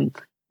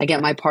 I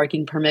get my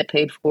parking permit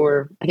paid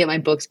for, I get my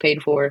books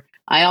paid for.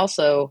 I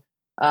also,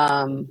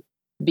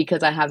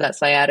 because I have that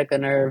sciatica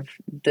nerve,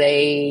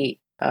 they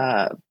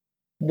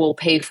will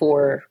pay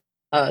for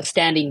a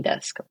standing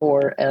desk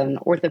or an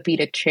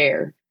orthopedic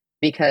chair.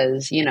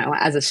 Because, you know,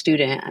 as a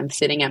student, I'm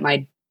sitting at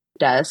my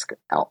desk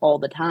all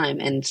the time.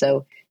 And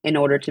so in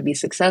order to be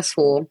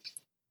successful,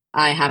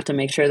 I have to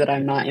make sure that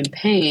I'm not in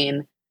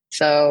pain.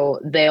 So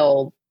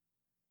they'll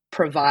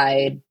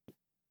provide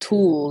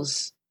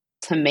tools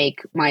to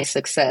make my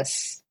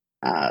success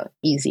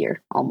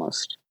easier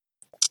almost.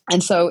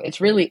 And so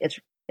it's really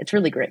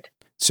great.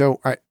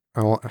 So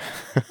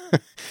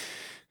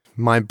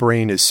my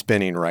brain is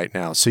spinning right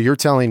now. So you're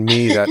telling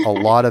me that a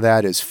lot of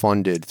that is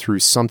funded through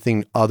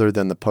something other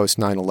than the post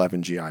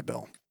 9/11 GI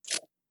Bill?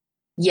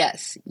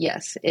 Yes.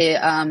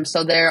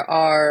 So there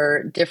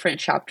are different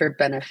chapter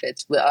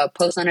benefits.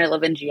 Post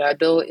 9/11 GI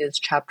Bill is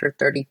Chapter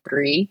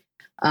 33,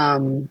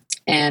 and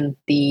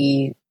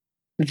the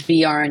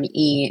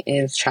VR&E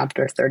is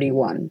Chapter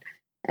 31.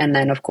 And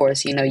then, of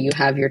course, you know, you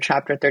have your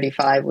Chapter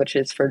 35, which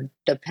is for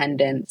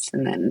dependents,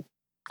 and then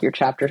your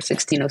Chapter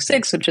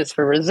 1606, which is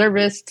for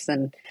reservists,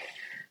 and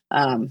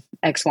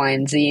X, Y,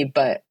 and Z.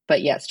 But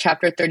yes,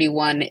 Chapter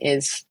 31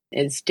 is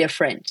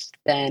different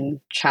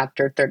than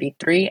Chapter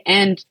 33,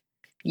 and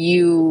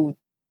you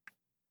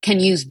can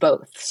use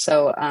both.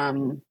 So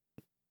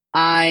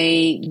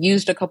I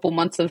used a couple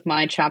months of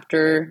my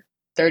Chapter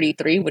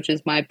 33, which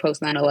is my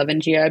post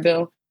 9/11 GI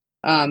Bill.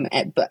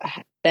 But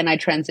then I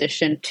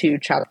transitioned to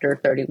Chapter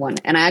 31,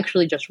 and I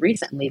actually just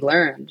recently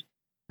learned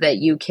that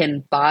you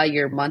can buy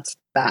your months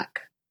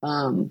back.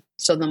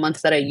 So the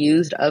months that I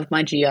used of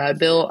my GI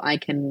Bill, I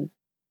can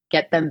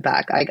get them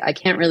back. I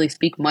can't really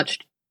speak much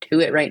to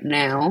it right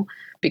now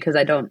because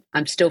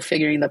I'm still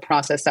figuring the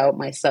process out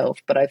myself,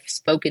 but I've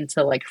spoken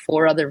to like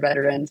 4 other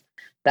veterans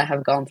that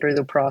have gone through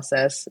the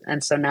process.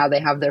 And so now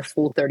they have their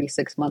full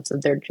 36 months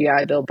of their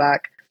GI Bill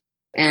back,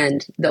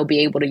 and they'll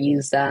be able to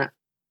use that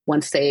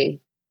once they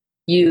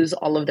use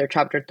all of their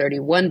Chapter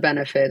 31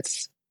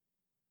 benefits.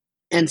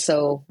 And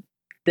so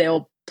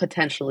they'll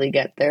potentially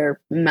get their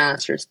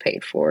master's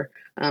paid for,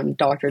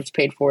 doctorates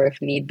paid for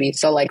if need be.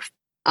 So like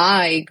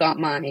I got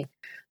my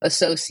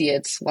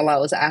associates while I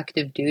was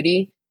active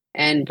duty,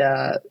 and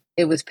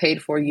it was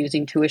paid for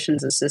using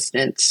tuitions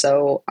assistance.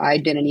 So I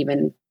didn't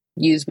even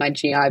use my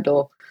GI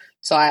Bill.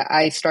 So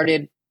I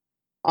started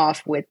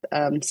off with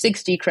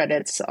 60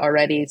 credits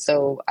already.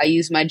 So I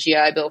used my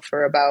GI Bill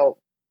for about,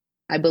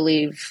 I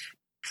believe,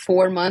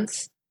 4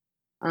 months.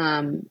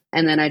 And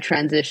then I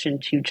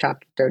transitioned to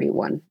Chapter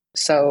 31.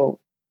 So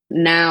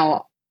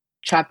now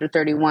Chapter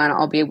 31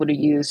 I'll be able to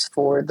use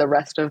for the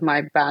rest of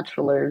my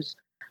bachelor's.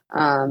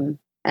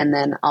 And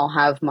then I'll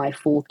have my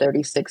full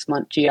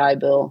 36-month GI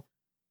Bill.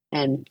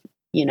 And,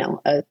 you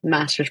know, a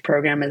master's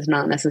program is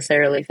not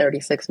necessarily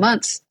 36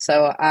 months.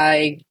 So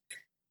I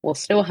will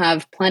still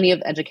have plenty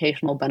of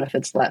educational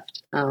benefits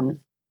left.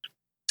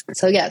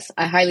 So yes,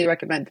 I highly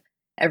recommend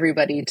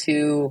everybody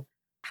to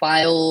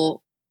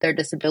file their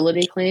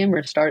disability claim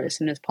or start as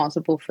soon as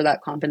possible for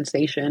that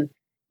compensation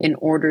in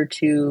order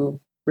to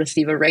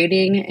receive a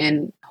rating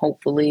and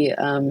hopefully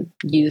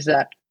use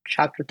that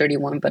Chapter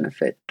 31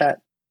 benefit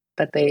that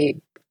they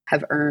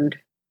have earned.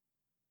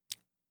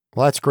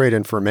 Well, that's great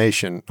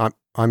information.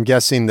 I'm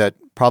guessing that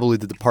probably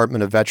the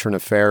Department of Veteran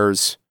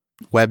Affairs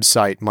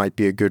website might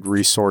be a good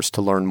resource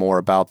to learn more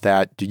about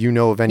that. Do you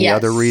know of any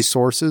other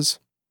resources?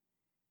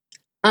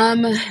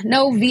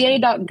 No,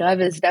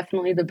 va.gov is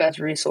definitely the best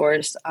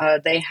resource.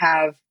 They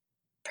have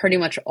pretty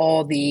much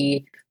all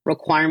the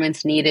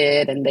requirements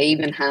needed, and they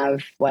even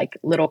have like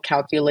little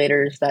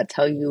calculators that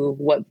tell you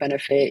what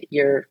benefit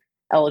you're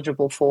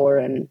eligible for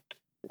and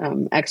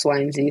X, Y,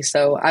 and Z.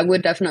 So I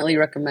would definitely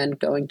recommend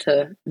going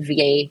to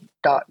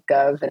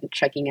va.gov and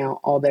checking out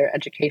all their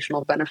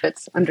educational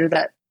benefits under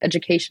that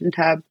education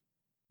tab.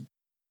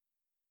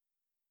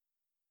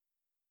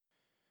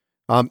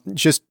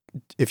 Just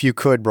if you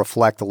could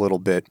reflect a little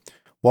bit,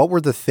 what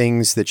were the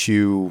skills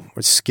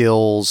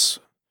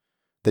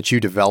that you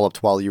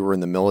developed while you were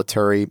in the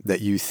military that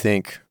you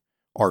think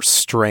are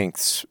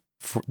strengths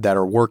that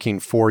are working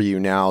for you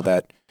now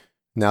that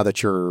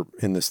you're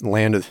in this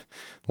land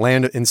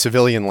in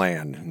civilian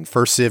land and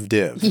first civ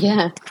div?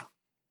 Yeah.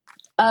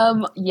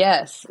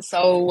 Yes.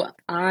 So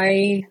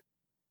I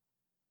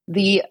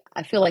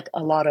feel like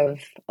a lot of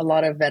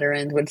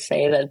veterans would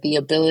say that the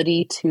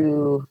ability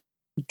to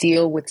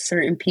deal with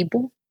certain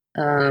people,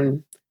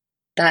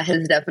 that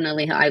has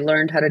definitely, I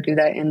learned how to do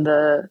that in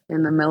the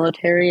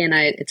military, and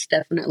it's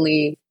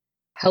definitely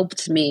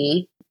helped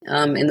me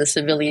in the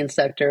civilian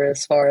sector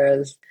as far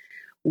as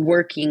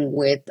working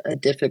with a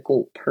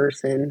difficult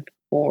person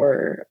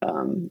or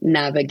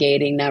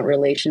navigating that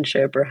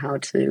relationship or how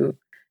to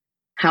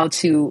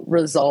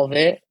resolve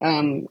it.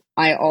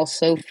 I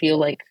also feel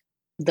like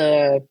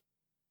the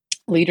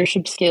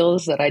leadership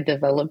skills that I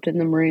developed in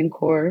the Marine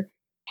Corps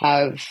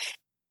have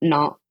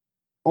not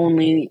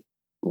only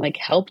like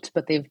helped,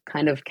 but they've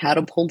kind of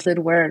catapulted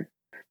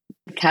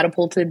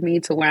me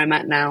to where I'm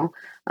at now.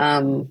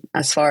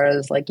 As far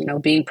as like, you know,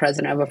 being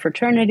president of a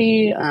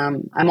fraternity.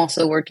 I'm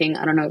also working,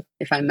 I don't know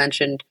if I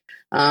mentioned,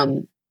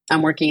 I'm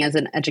working as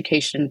an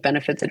education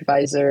benefits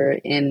advisor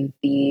in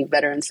the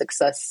Veteran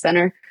Success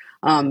Center.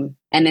 And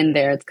in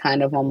there, it's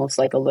kind of almost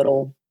like a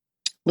little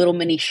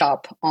mini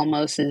shop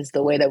almost is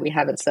the way that we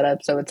have it set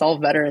up. So it's all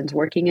veterans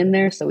working in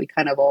there. So we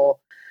kind of all,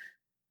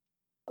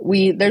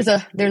 there's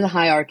a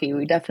hierarchy.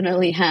 We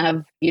definitely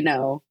have, you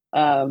know,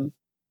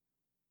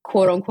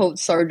 quote unquote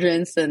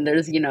sergeants, and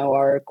there's, you know,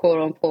 our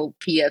quote unquote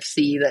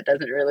PFC that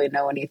doesn't really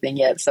know anything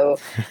yet. So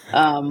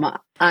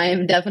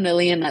I'm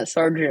definitely in that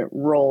sergeant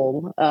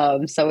role.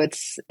 So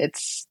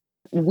it's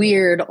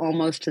weird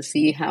almost to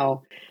see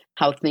how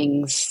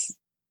things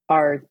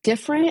are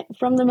different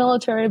from the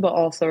military, but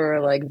also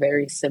are like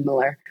very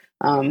similar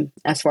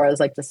as far as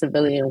like the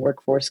civilian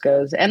workforce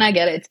goes. And I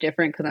get it, it's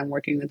different because I'm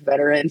working with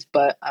veterans,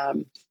 but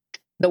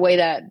the way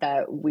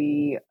that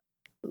we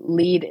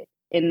lead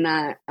in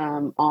that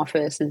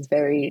office is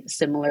very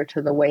similar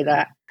to the way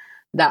that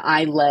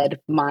I led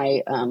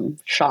my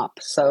shop.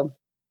 So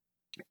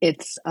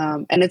it's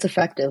and it's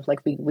effective.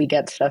 Like we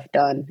get stuff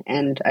done,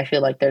 and I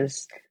feel like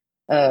there's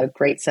a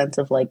great sense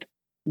of like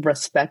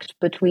respect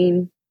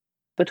between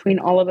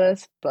all of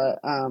us, but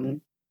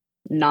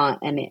not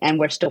any, and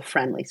we're still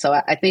friendly. So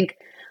I think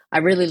I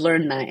really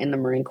learned that in the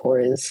Marine Corps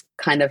is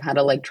kind of how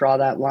to like draw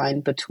that line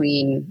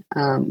between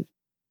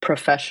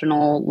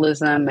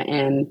professionalism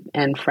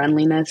and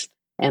friendliness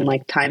and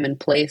like time and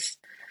place.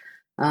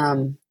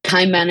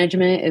 Time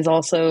management is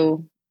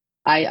also,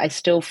 I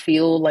still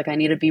feel like I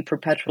need to be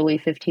perpetually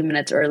 15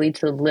 minutes early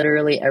to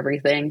literally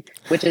everything,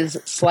 which is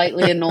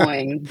slightly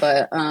annoying,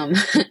 but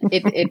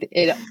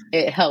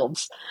it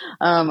helps.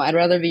 I'd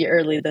rather be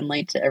early than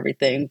late to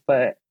everything,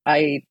 but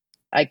I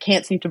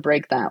can't seem to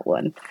break that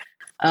one.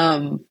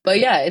 But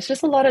yeah, it's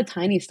just a lot of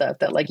tiny stuff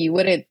that like you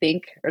wouldn't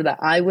think, or that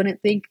I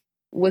wouldn't think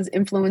was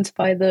influenced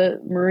by the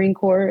Marine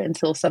Corps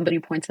until somebody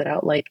points it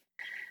out. Like,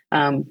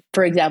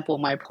 for example,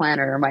 my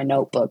planner or my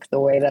notebook, the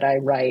way that I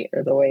write,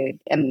 or the way,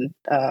 and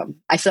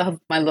I still have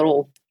my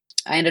little,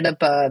 I ended up,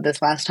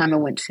 this last time I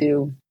went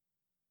to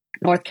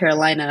North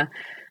Carolina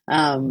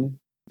in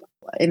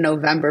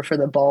November for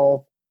the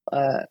ball.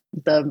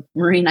 The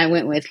Marine I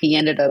went with,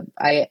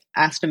 I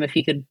asked him if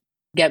he could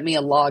get me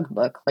a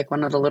logbook, like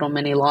one of the little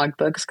mini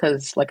logbooks,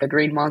 because like a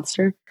green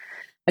monster.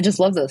 I just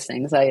love those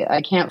things.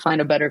 I can't find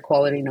a better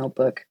quality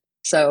notebook.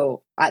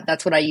 So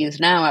that's what I use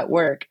now at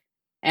work.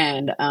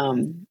 And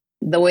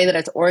the way that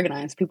it's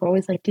organized, people are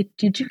always like, did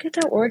you get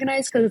that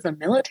organized because it's the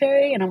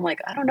military? And I'm like,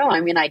 I don't know.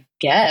 I mean, I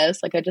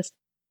guess. Like, I just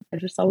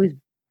always,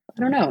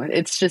 I don't know.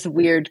 It's just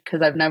weird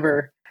because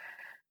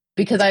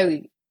because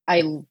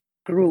I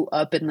grew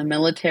up in the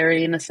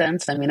military in a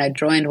sense. I mean, I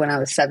joined when I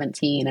was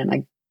 17 and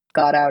I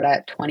got out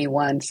at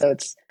 21. So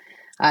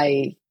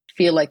I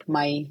feel like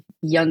my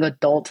young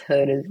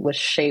adulthood was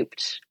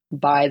shaped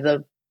by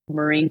the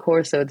Marine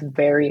Corps. So it's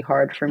very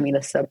hard for me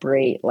to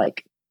separate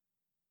like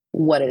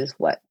what is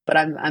what, but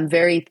I'm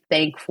very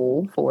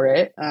thankful for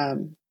it.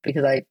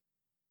 Because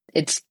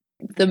it's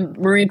the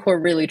Marine Corps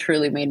really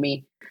truly made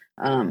me,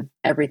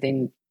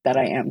 everything that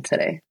I am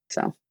today.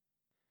 So.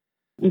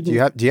 Do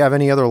you have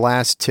any other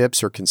last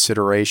tips or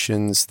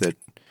considerations that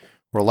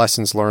or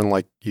lessons learned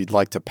like you'd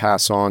like to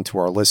pass on to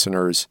our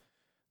listeners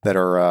that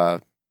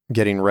are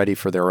getting ready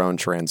for their own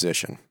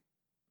transition?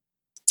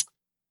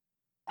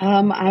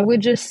 I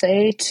would just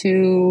say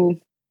to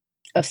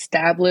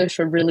establish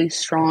a really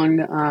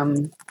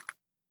strong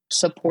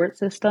support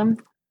system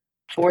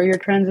for your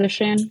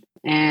transition,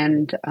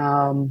 and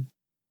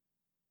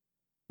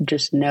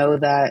just know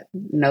that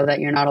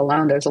you're not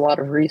alone. There's a lot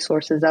of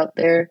resources out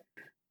there.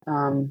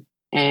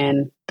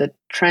 And the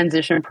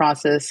transition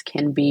process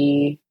can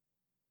be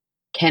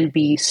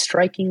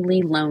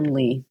strikingly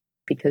lonely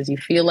because you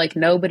feel like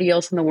nobody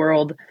else in the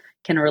world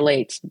can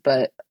relate.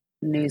 But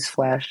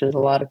newsflash, there's a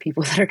lot of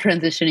people that are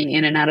transitioning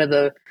in and out of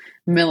the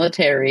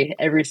military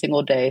every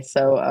single day.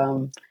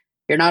 So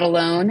you're not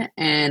alone,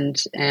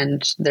 and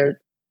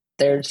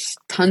there's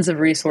tons of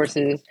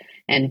resources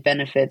and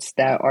benefits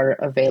that are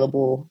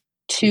available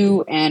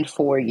to and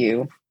for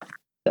you.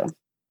 So.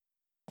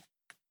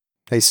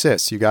 Hey,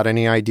 sis, you got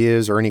any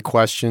ideas or any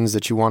questions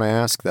that you want to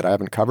ask that I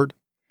haven't covered?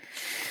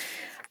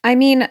 I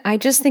mean, I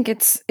just think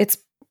it's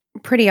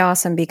pretty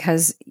awesome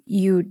because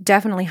you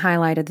definitely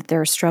highlighted that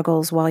there are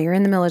struggles while you're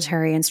in the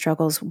military and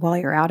struggles while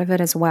you're out of it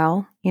as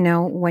well. You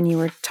know, when you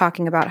were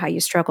talking about how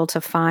you struggle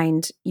to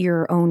find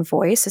your own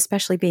voice,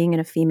 especially being in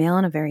a female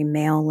in a very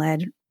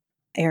male-led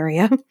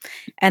area,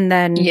 and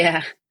then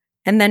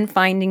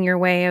finding your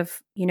way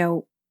of, you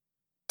know,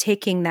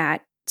 taking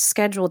that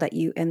schedule that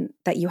you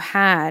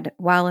had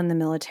while in the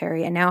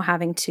military and now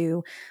having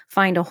to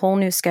find a whole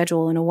new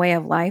schedule and a way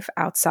of life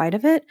outside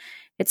of it.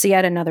 It's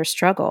yet another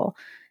struggle.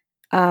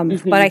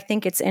 But I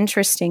think it's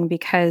interesting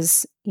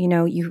because, you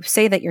know, you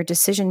say that your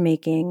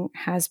decision-making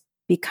has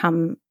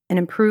become an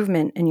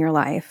improvement in your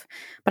life,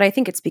 but I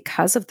think it's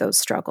because of those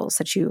struggles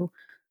that you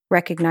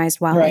recognized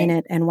while in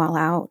it and while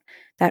out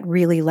that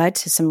really led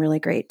to some really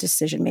great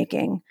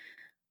decision-making.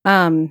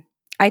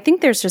 I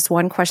think there's just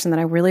one question that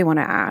I really want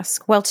to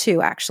ask. Well,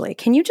 two, actually.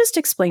 Can you just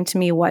explain to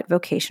me what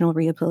vocational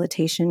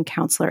rehabilitation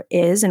counselor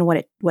is and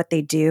what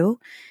they do?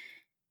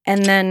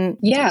 And then...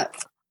 Yeah.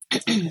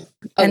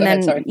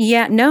 Sorry.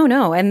 Yeah,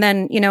 no. And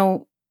then, you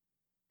know,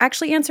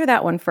 actually answer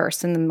that one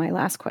first. And then my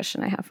last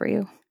question I have for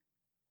you.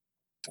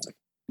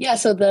 Yeah.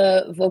 So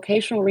the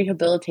vocational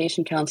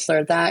rehabilitation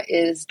counselor, that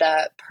is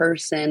that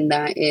person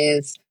that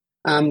is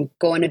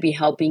going to be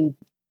helping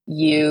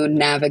you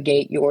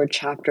navigate your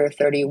Chapter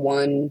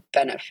 31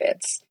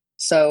 benefits.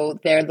 So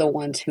they're the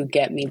ones who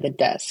get me the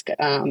desk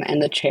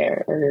and the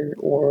chair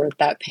or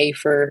that pay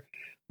for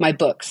my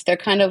books. They're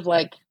kind of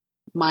like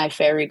my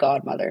fairy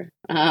godmother.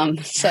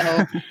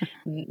 So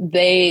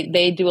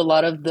they do a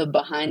lot of the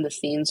behind the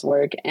scenes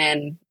work.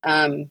 And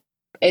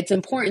it's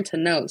important to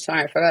note,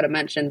 sorry, I forgot to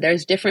mention,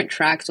 there's different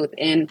tracks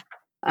within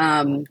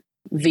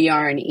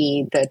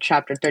VR&E, the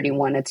Chapter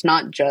 31. It's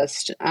not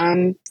just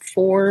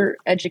for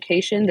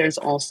education. There's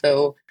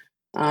also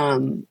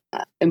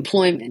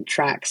employment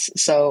tracks.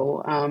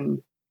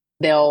 So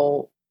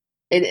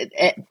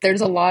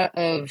there's a lot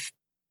of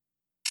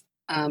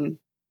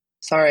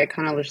sorry, I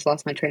kind of just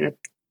lost my train of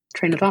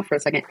thought for a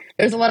second.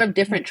 There's a lot of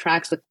different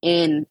tracks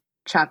within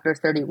Chapter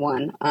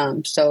 31.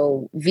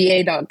 So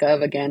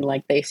va.gov, again,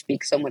 like they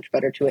speak so much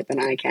better to it than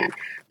I can.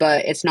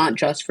 But it's not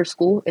just for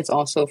school. It's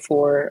also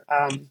for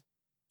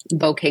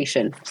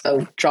vocation,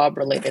 so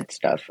job-related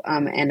stuff.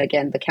 And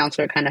again, the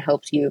counselor kind of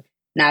helps you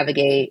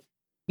navigate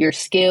your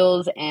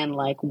skills and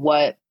like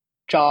what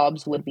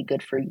jobs would be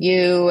good for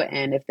you,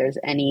 and if there's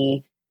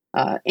any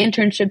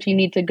internships you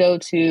need to go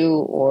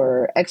to,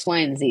 or X, Y,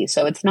 and Z.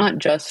 So it's not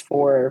just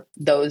for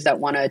those that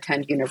want to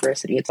attend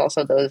university. It's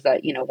also those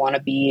that, want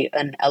to be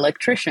an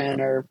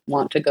electrician or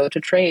want to go to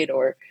trade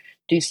or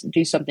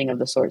do something of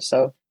the sort.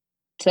 So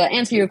to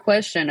answer your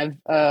question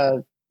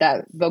of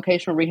that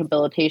vocational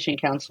rehabilitation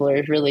counselor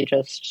is really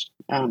just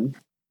a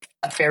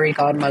fairy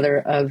godmother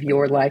of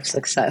your life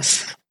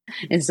success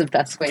is the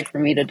best way for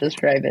me to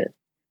describe it.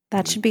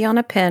 That should be on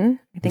a pin.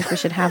 I think we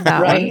should have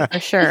that Right? one for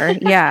sure.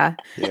 Yeah.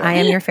 I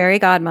am your fairy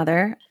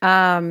godmother.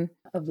 Of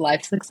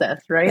life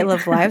success, right? I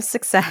love life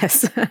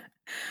success.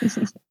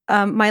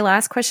 My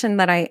last question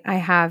that I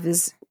have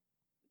is,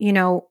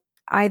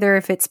 either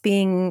if it's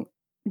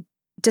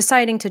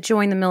deciding to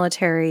join the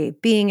military,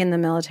 being in the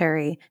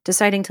military,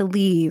 deciding to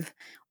leave,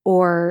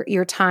 or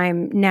your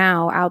time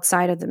now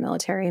outside of the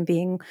military and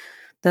being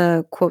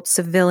the quote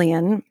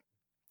civilian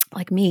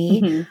like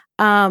me,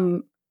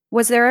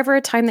 was there ever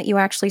a time that you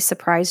actually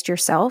surprised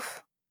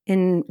yourself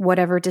in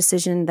whatever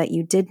decision that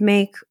you did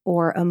make,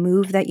 or a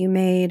move that you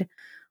made,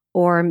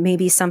 or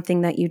maybe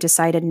something that you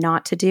decided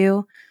not to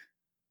do?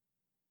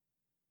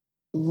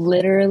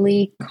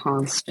 Literally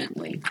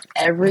constantly.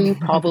 Every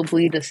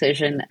probably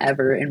decision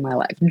ever in my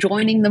life.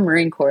 Joining the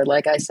Marine Corps,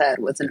 like I said,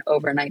 was an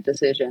overnight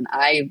decision.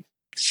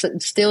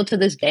 Still to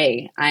this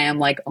day, I am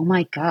like, oh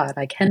my God,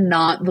 I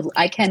cannot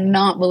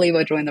believe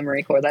I joined the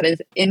Marine Corps. That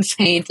is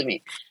insane to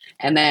me.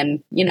 And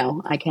then,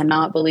 I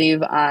cannot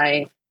believe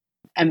I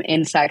am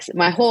in SAC.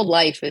 My whole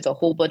life is a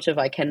whole bunch of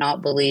I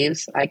cannot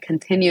believes. I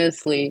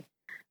continuously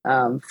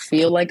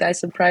feel like I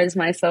surprise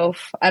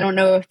myself. I don't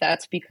know if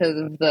that's because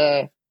of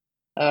the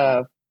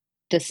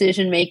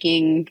decision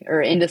making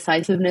or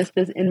indecisiveness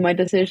in my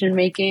decision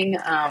making.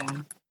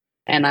 And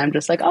I'm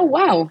just like, oh,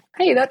 wow,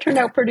 hey, that turned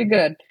out pretty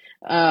good.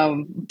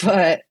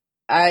 But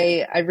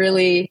I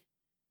really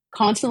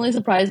constantly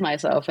surprise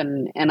myself,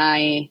 and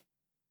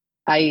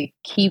I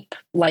keep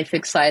life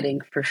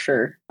exciting for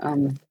sure,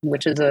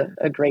 which is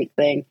a great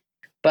thing.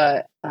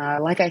 But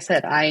like I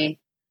said, I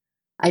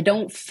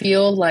don't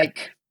feel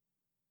like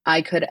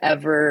I could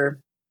ever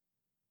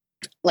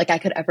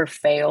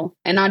fail,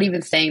 and not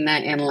even saying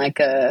that in like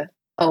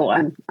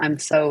I'm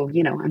so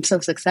I'm so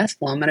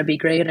successful, I'm going to be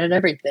great at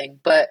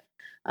everything. But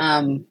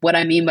what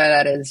I mean by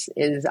that is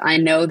I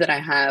know that I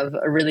have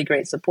a really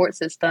great support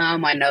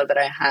system. I know that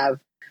I have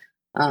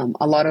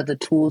a lot of the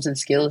tools and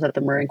skills that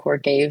the Marine Corps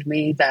gave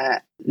me,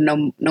 that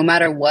no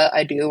matter what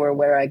I do or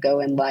where I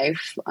go in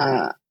life,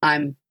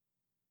 I'm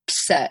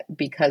set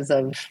because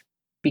of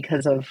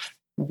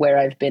where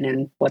I've been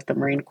and what the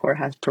Marine Corps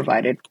has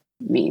provided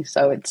me.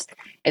 So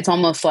it's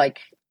almost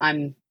like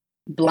I'm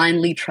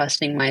blindly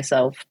trusting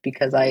myself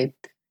because I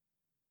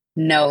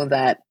know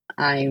that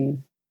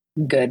I'm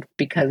good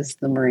because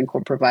the Marine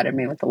Corps provided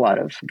me with a lot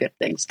of good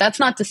things. That's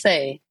not to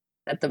say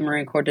that the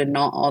Marine Corps is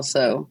not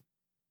also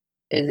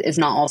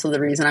the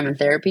reason I'm in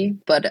therapy,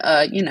 but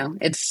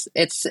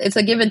it's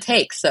a give and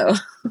take. So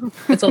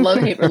it's a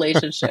love-hate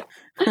relationship.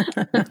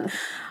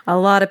 A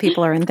lot of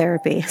people are in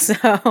therapy. So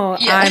yeah.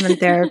 I'm in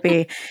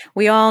therapy.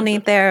 We all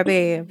need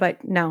therapy,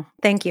 but no,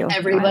 thank you.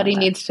 Everybody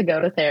needs to go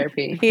to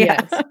therapy.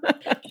 Yeah. Yes.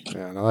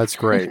 Yeah, no, that's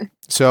great.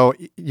 So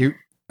you,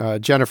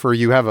 Jennifer,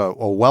 you have a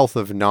wealth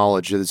of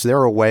knowledge. Is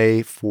there a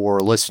way for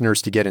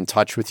listeners to get in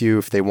touch with you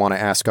if they want to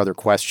ask other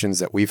questions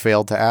that we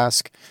failed to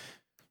ask?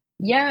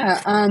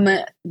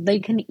 Yeah, they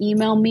can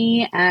email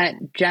me at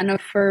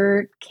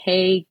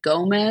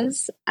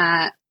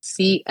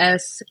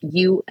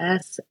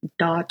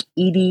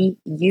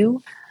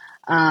jenniferkgomez@csus.edu.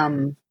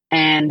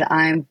 And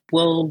I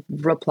will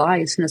reply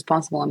as soon as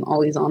possible. I'm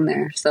always on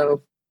there.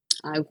 So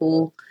I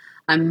will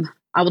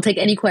take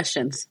any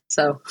questions.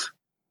 So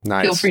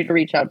nice. Feel free to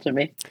reach out to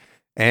me.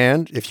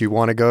 And if you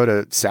want to go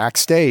to Sac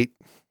State,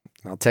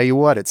 I'll tell you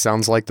what, it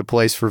sounds like the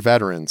place for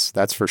veterans.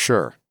 That's for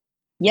sure.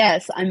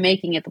 Yes, I'm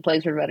making it the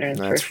place for veterans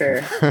for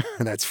sure.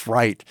 That's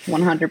right.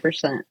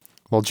 100%.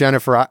 Well,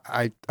 Jennifer,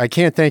 I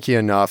can't thank you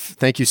enough.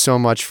 Thank you so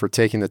much for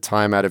taking the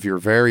time out of your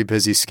very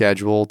busy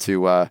schedule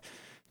to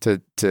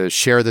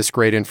share this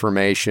great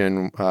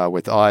information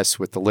with us,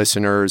 with the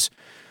listeners,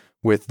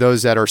 with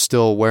those that are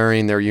still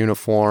wearing their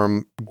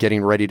uniform,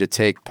 getting ready to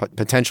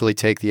potentially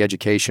take the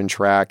education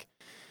track.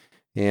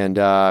 And,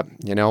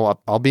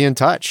 I'll be in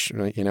touch,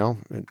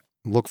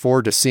 look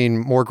forward to seeing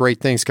more great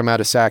things come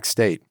out of Sac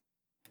State.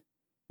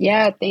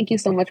 Yeah, thank you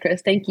so much,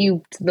 Chris. Thank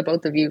you to the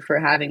both of you for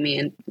having me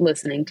and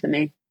listening to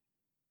me.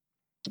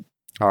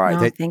 All right.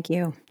 No, thank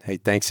you. Hey,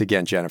 thanks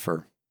again,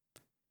 Jennifer.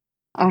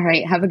 All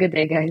right. Have a good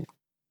day, guys.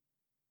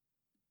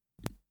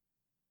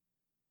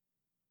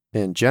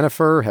 And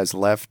Jennifer has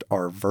left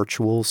our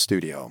virtual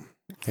studio.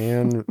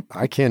 And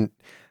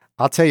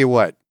I'll tell you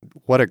what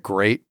a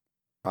great,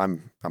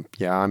 I'm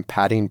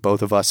patting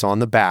both of us on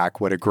the back.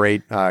 What a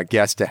great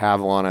guest to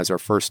have on as our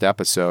first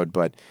episode.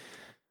 But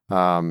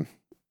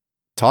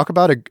talk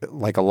about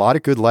a lot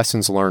of good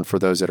lessons learned for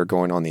those that are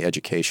going on the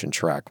education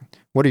track.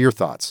 What are your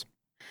thoughts?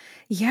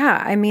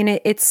 Yeah, I mean,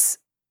 it's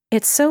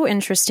so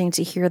interesting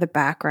to hear the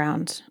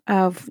background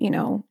of,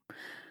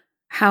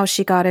 how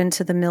she got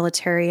into the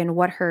military and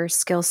what her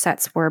skill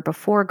sets were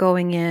before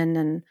going in,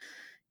 and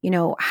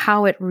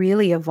how it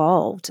really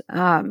evolved.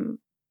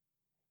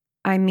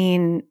 I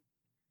mean,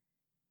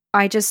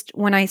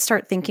 when I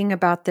start thinking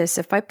about this,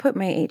 if I put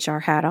my HR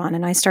hat on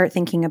and I start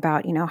thinking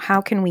about,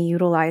 how can we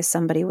utilize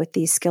somebody with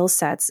these skill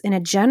sets in a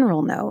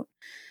general note,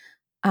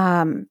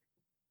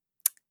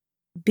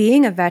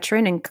 being a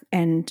veteran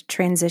and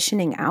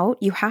transitioning out,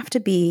 you have to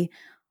be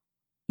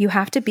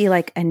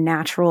like a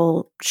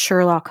natural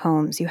Sherlock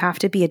Holmes. You have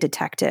to be a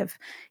detective.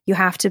 You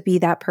have to be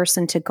that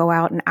person to go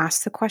out and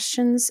ask the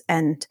questions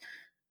and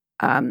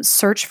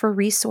search for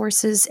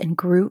resources and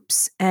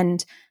groups.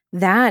 And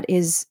that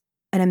is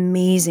an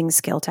amazing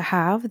skill to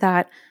have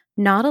that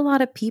not a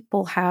lot of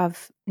people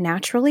have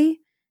naturally.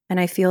 And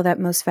I feel that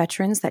most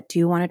veterans that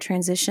do want to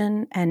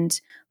transition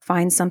and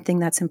find something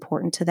that's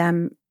important to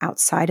them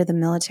outside of the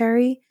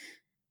military,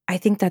 I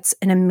think that's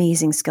an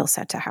amazing skill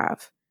set to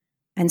have.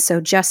 And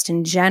so just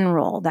in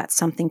general, that's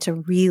something to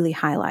really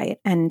highlight.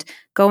 And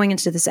going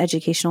into this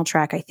educational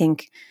track, I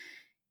think,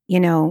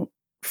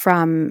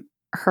 from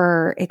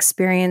her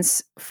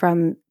experience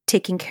from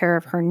taking care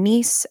of her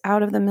niece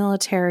out of the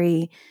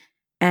military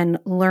and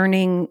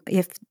learning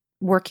if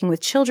working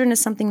with children is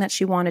something that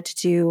she wanted to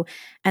do,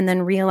 and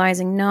then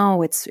realizing,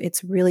 no, it's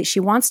really, she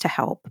wants to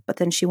help, but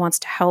then she wants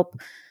to help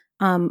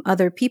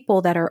other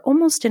people that are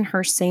almost in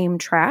her same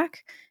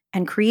track,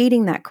 and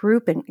creating that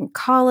group in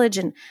college.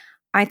 And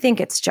I think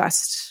it's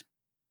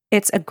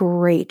a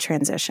great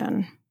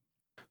transition.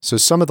 So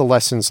some of the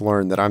lessons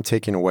learned that I'm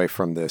taking away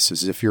from this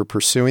is if you're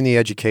pursuing the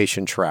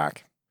education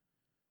track,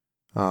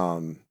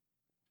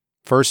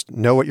 first,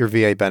 know what your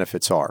VA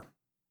benefits are.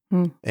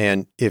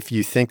 And if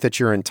you think that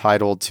you're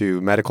entitled to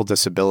medical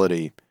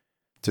disability,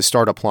 to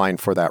start applying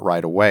for that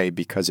right away,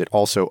 because it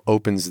also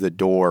opens the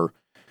door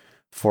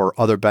for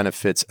other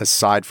benefits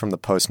aside from the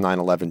post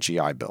 9/11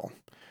 GI Bill.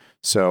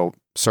 So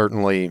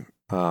certainly,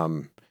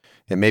 and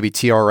maybe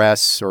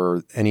TRS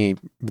or any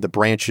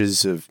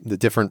the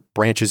different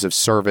branches of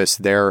service,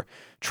 their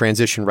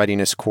transition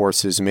readiness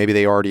courses, maybe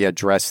they already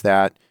address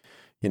that.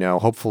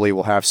 Hopefully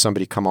we'll have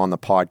somebody come on the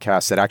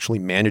podcast that actually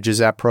manages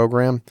that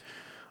program,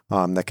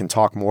 that can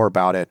talk more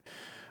about it.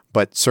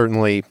 But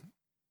certainly,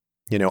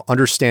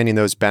 understanding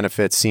those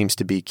benefits seems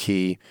to be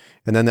key.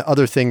 And then the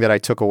other thing that I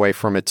took away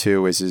from it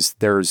too is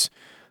there's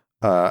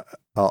a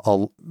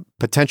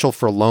potential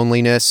for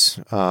loneliness,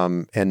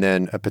 and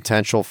then a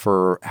potential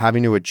for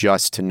having to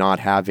adjust to not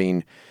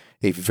having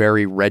a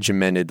very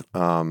regimented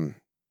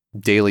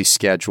daily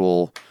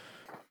schedule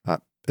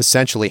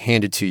essentially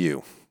handed to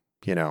you.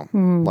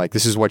 Like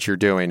this is what you're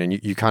doing,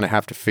 and you kind of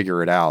have to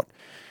figure it out.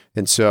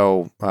 And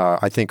so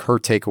I think her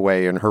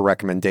takeaway and her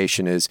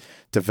recommendation is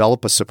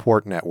develop a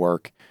support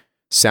network.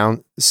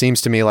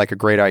 Seems to me like a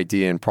great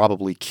idea and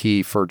probably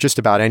key for just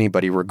about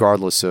anybody,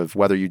 regardless of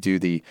whether you do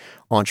the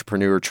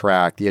entrepreneur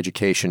track, the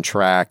education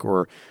track,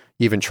 or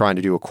even trying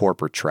to do a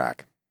corporate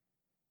track.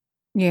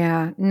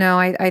 Yeah, no,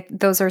 I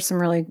those are some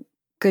really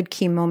good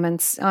key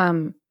moments.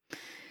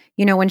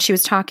 When she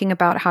was talking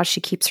about how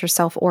she keeps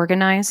herself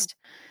organized,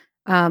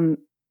 I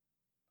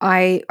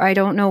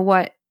don't know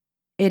what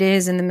it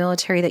is in the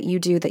military that you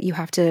do that you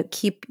have to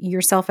keep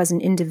yourself as an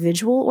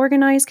individual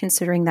organized,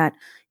 considering that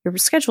your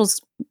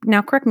schedule's,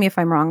 now correct me if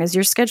I'm wrong, is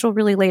your schedule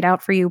really laid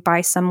out for you by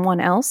someone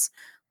else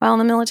while in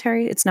the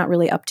military? It's not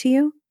really up to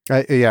you?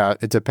 Yeah,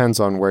 it depends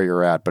on where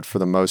you're at, but for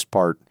the most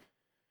part,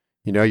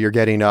 you're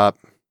getting up,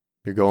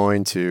 you're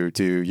going to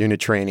do unit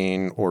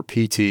training or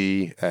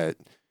PT at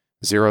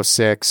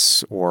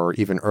 06 or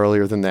even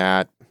earlier than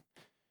that.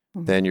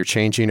 Then you're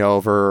changing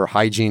over,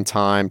 hygiene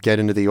time, get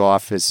into the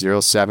office,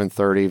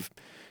 07:30,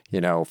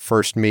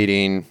 first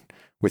meeting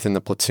within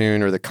the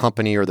platoon or the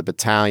company or the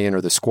battalion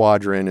or the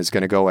squadron is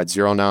going to go at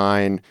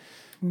 09,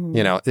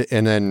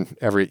 and then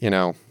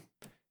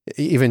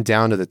even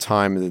down to the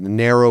time, the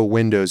narrow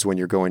windows when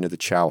you're going to the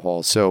chow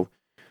hall. So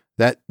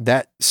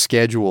that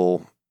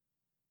schedule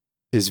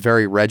is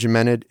very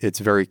regimented, it's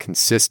very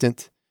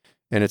consistent,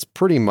 and it's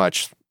pretty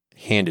much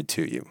handed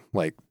to you.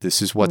 Like,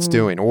 this is what's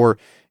doing,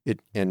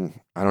 and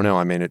I don't know.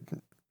 I mean,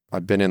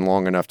 I've been in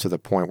long enough to the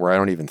point where I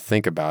don't even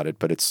think about it,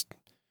 but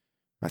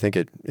I think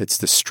it's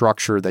the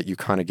structure that you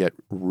kind of get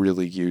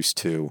really used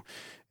to.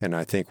 And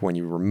I think when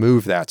you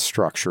remove that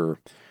structure,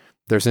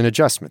 there's an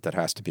adjustment that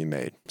has to be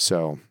made.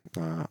 So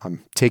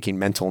I'm taking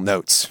mental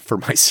notes for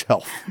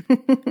myself.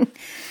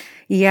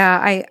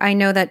 Yeah, I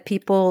know that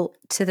people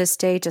to this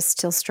day just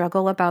still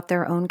struggle about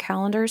their own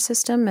calendar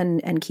system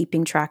and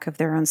keeping track of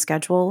their own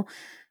schedule.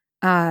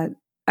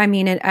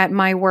 At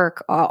my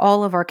work,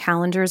 all of our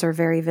calendars are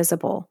very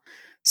visible.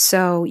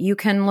 So you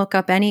can look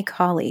up any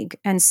colleague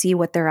and see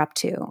what they're up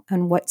to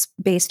and what's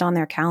based on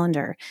their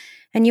calendar.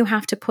 And you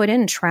have to put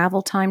in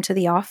travel time to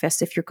the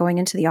office if you're going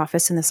into the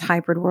office in this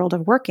hybrid world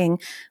of working,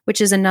 which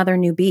is another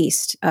new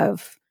beast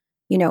of,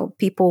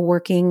 people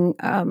working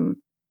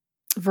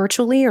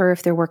virtually or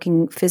if they're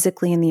working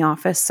physically in the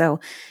office. So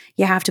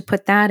you have to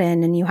put that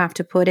in, and you have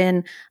to put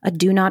in a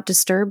do not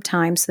disturb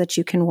time so that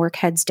you can work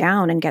heads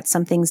down and get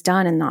some things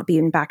done and not be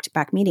in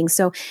back-to-back meetings.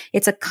 So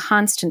it's a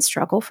constant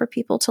struggle for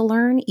people to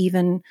learn,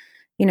 even,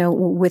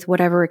 with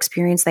whatever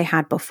experience they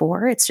had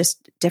before. It's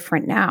just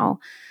different now.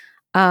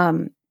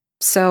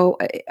 So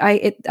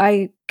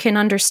I can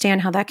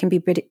understand how that can be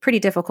pretty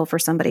difficult for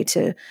somebody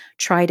to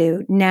try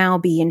to now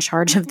be in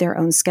charge of their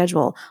own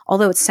schedule.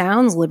 Although it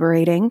sounds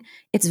liberating,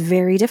 it's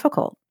very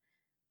difficult.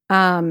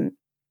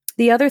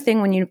 The other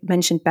thing, when you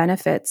mentioned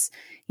benefits,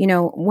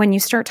 when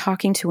you start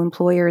talking to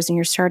employers and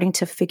you're starting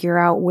to figure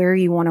out where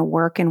you want to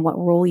work and what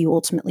role you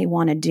ultimately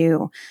want to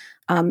do,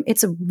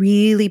 it's a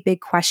really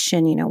big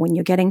question, when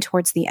you're getting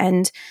towards the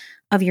end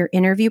of your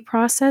interview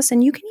process.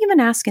 And you can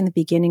even ask in the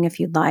beginning if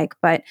you'd like,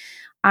 but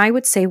I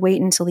would say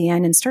wait until the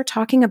end and start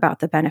talking about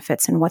the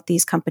benefits and what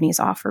these companies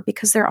offer,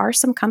 because there are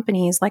some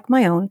companies like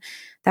my own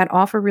that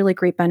offer really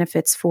great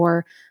benefits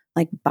for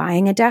like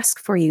buying a desk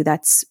for you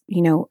that's,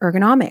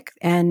 ergonomic,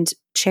 and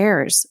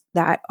chairs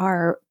that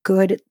are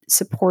good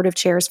supportive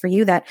chairs for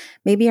you that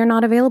maybe are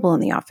not available in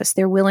the office.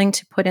 They're willing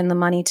to put in the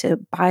money to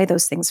buy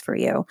those things for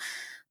you.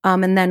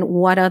 And then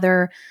what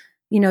other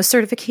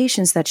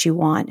certifications that you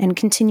want, and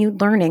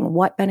continued learning.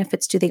 What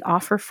benefits do they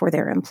offer for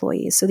their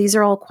employees? So these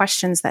are all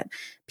questions that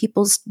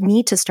people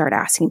need to start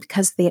asking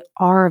because they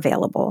are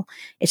available.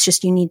 It's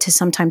just you need to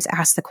sometimes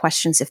ask the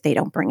questions if they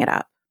don't bring it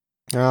up.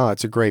 Oh,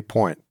 that's a great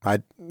point. I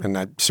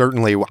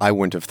certainly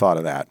wouldn't have thought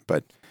of that,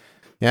 but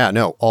yeah,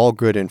 no, all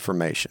good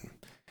information.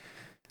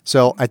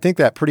 So I think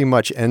that pretty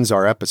much ends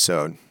our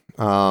episode.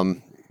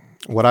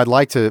 What I'd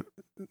like to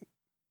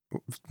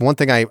One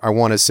thing I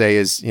want to say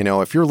is,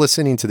 if you're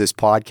listening to this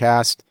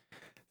podcast,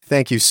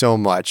 thank you so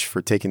much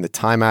for taking the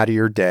time out of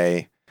your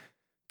day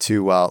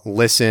to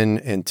listen,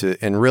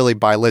 and really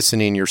by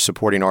listening, you're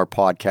supporting our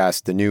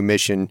podcast, the New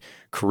Mission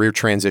Career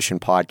Transition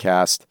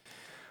Podcast,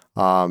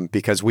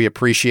 because we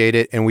appreciate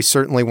it, and we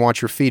certainly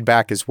want your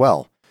feedback as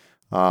well.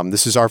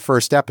 This is our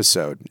first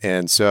episode,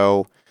 and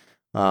so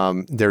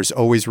there's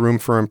always room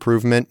for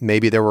improvement.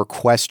 Maybe there were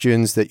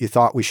questions that you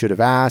thought we should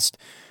have asked.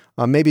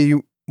 Maybe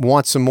you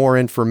want some more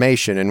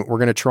information, and we're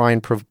going to try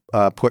and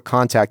put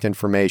contact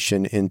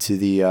information into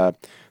the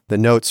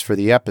notes for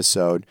the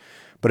episode.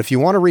 But if you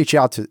want to reach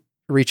out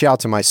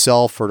to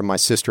myself or to my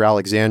sister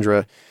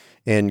Alexandra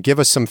and give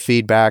us some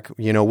feedback,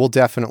 we'll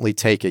definitely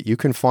take it. You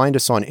can find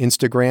us on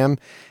Instagram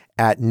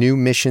at New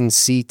Mission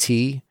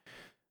CT.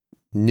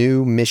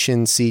 New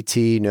Mission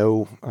CT,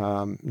 no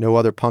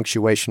other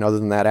punctuation other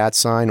than that @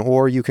 sign,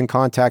 or you can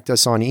contact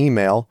us on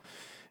email.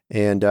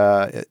 And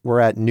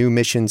we're at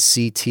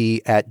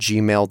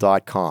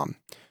newmissionct@gmail.com.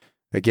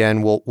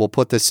 Again, we'll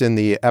put this in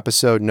the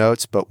episode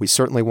notes, but we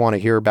certainly want to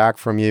hear back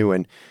from you.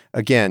 And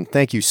again,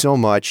 thank you so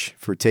much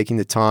for taking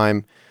the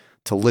time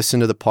to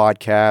listen to the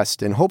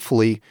podcast. And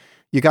hopefully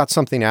you got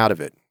something out of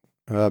it.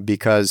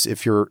 Because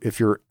if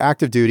you're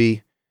active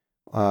duty,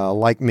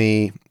 like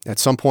me, at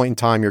some point in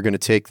time, you're going to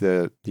take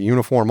the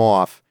uniform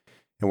off,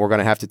 and we're going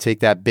to have to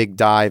take that big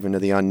dive into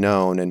the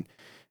unknown.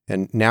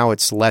 And now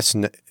it's less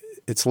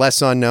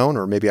unknown,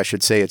 or maybe I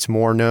should say it's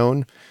more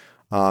known.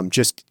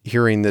 Just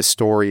hearing this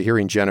story,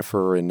 hearing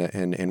Jennifer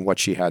and what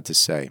she had to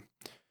say.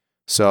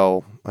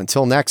 So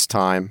until next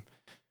time,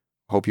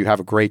 hope you have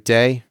a great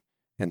day.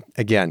 And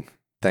again,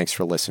 thanks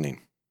for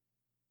listening.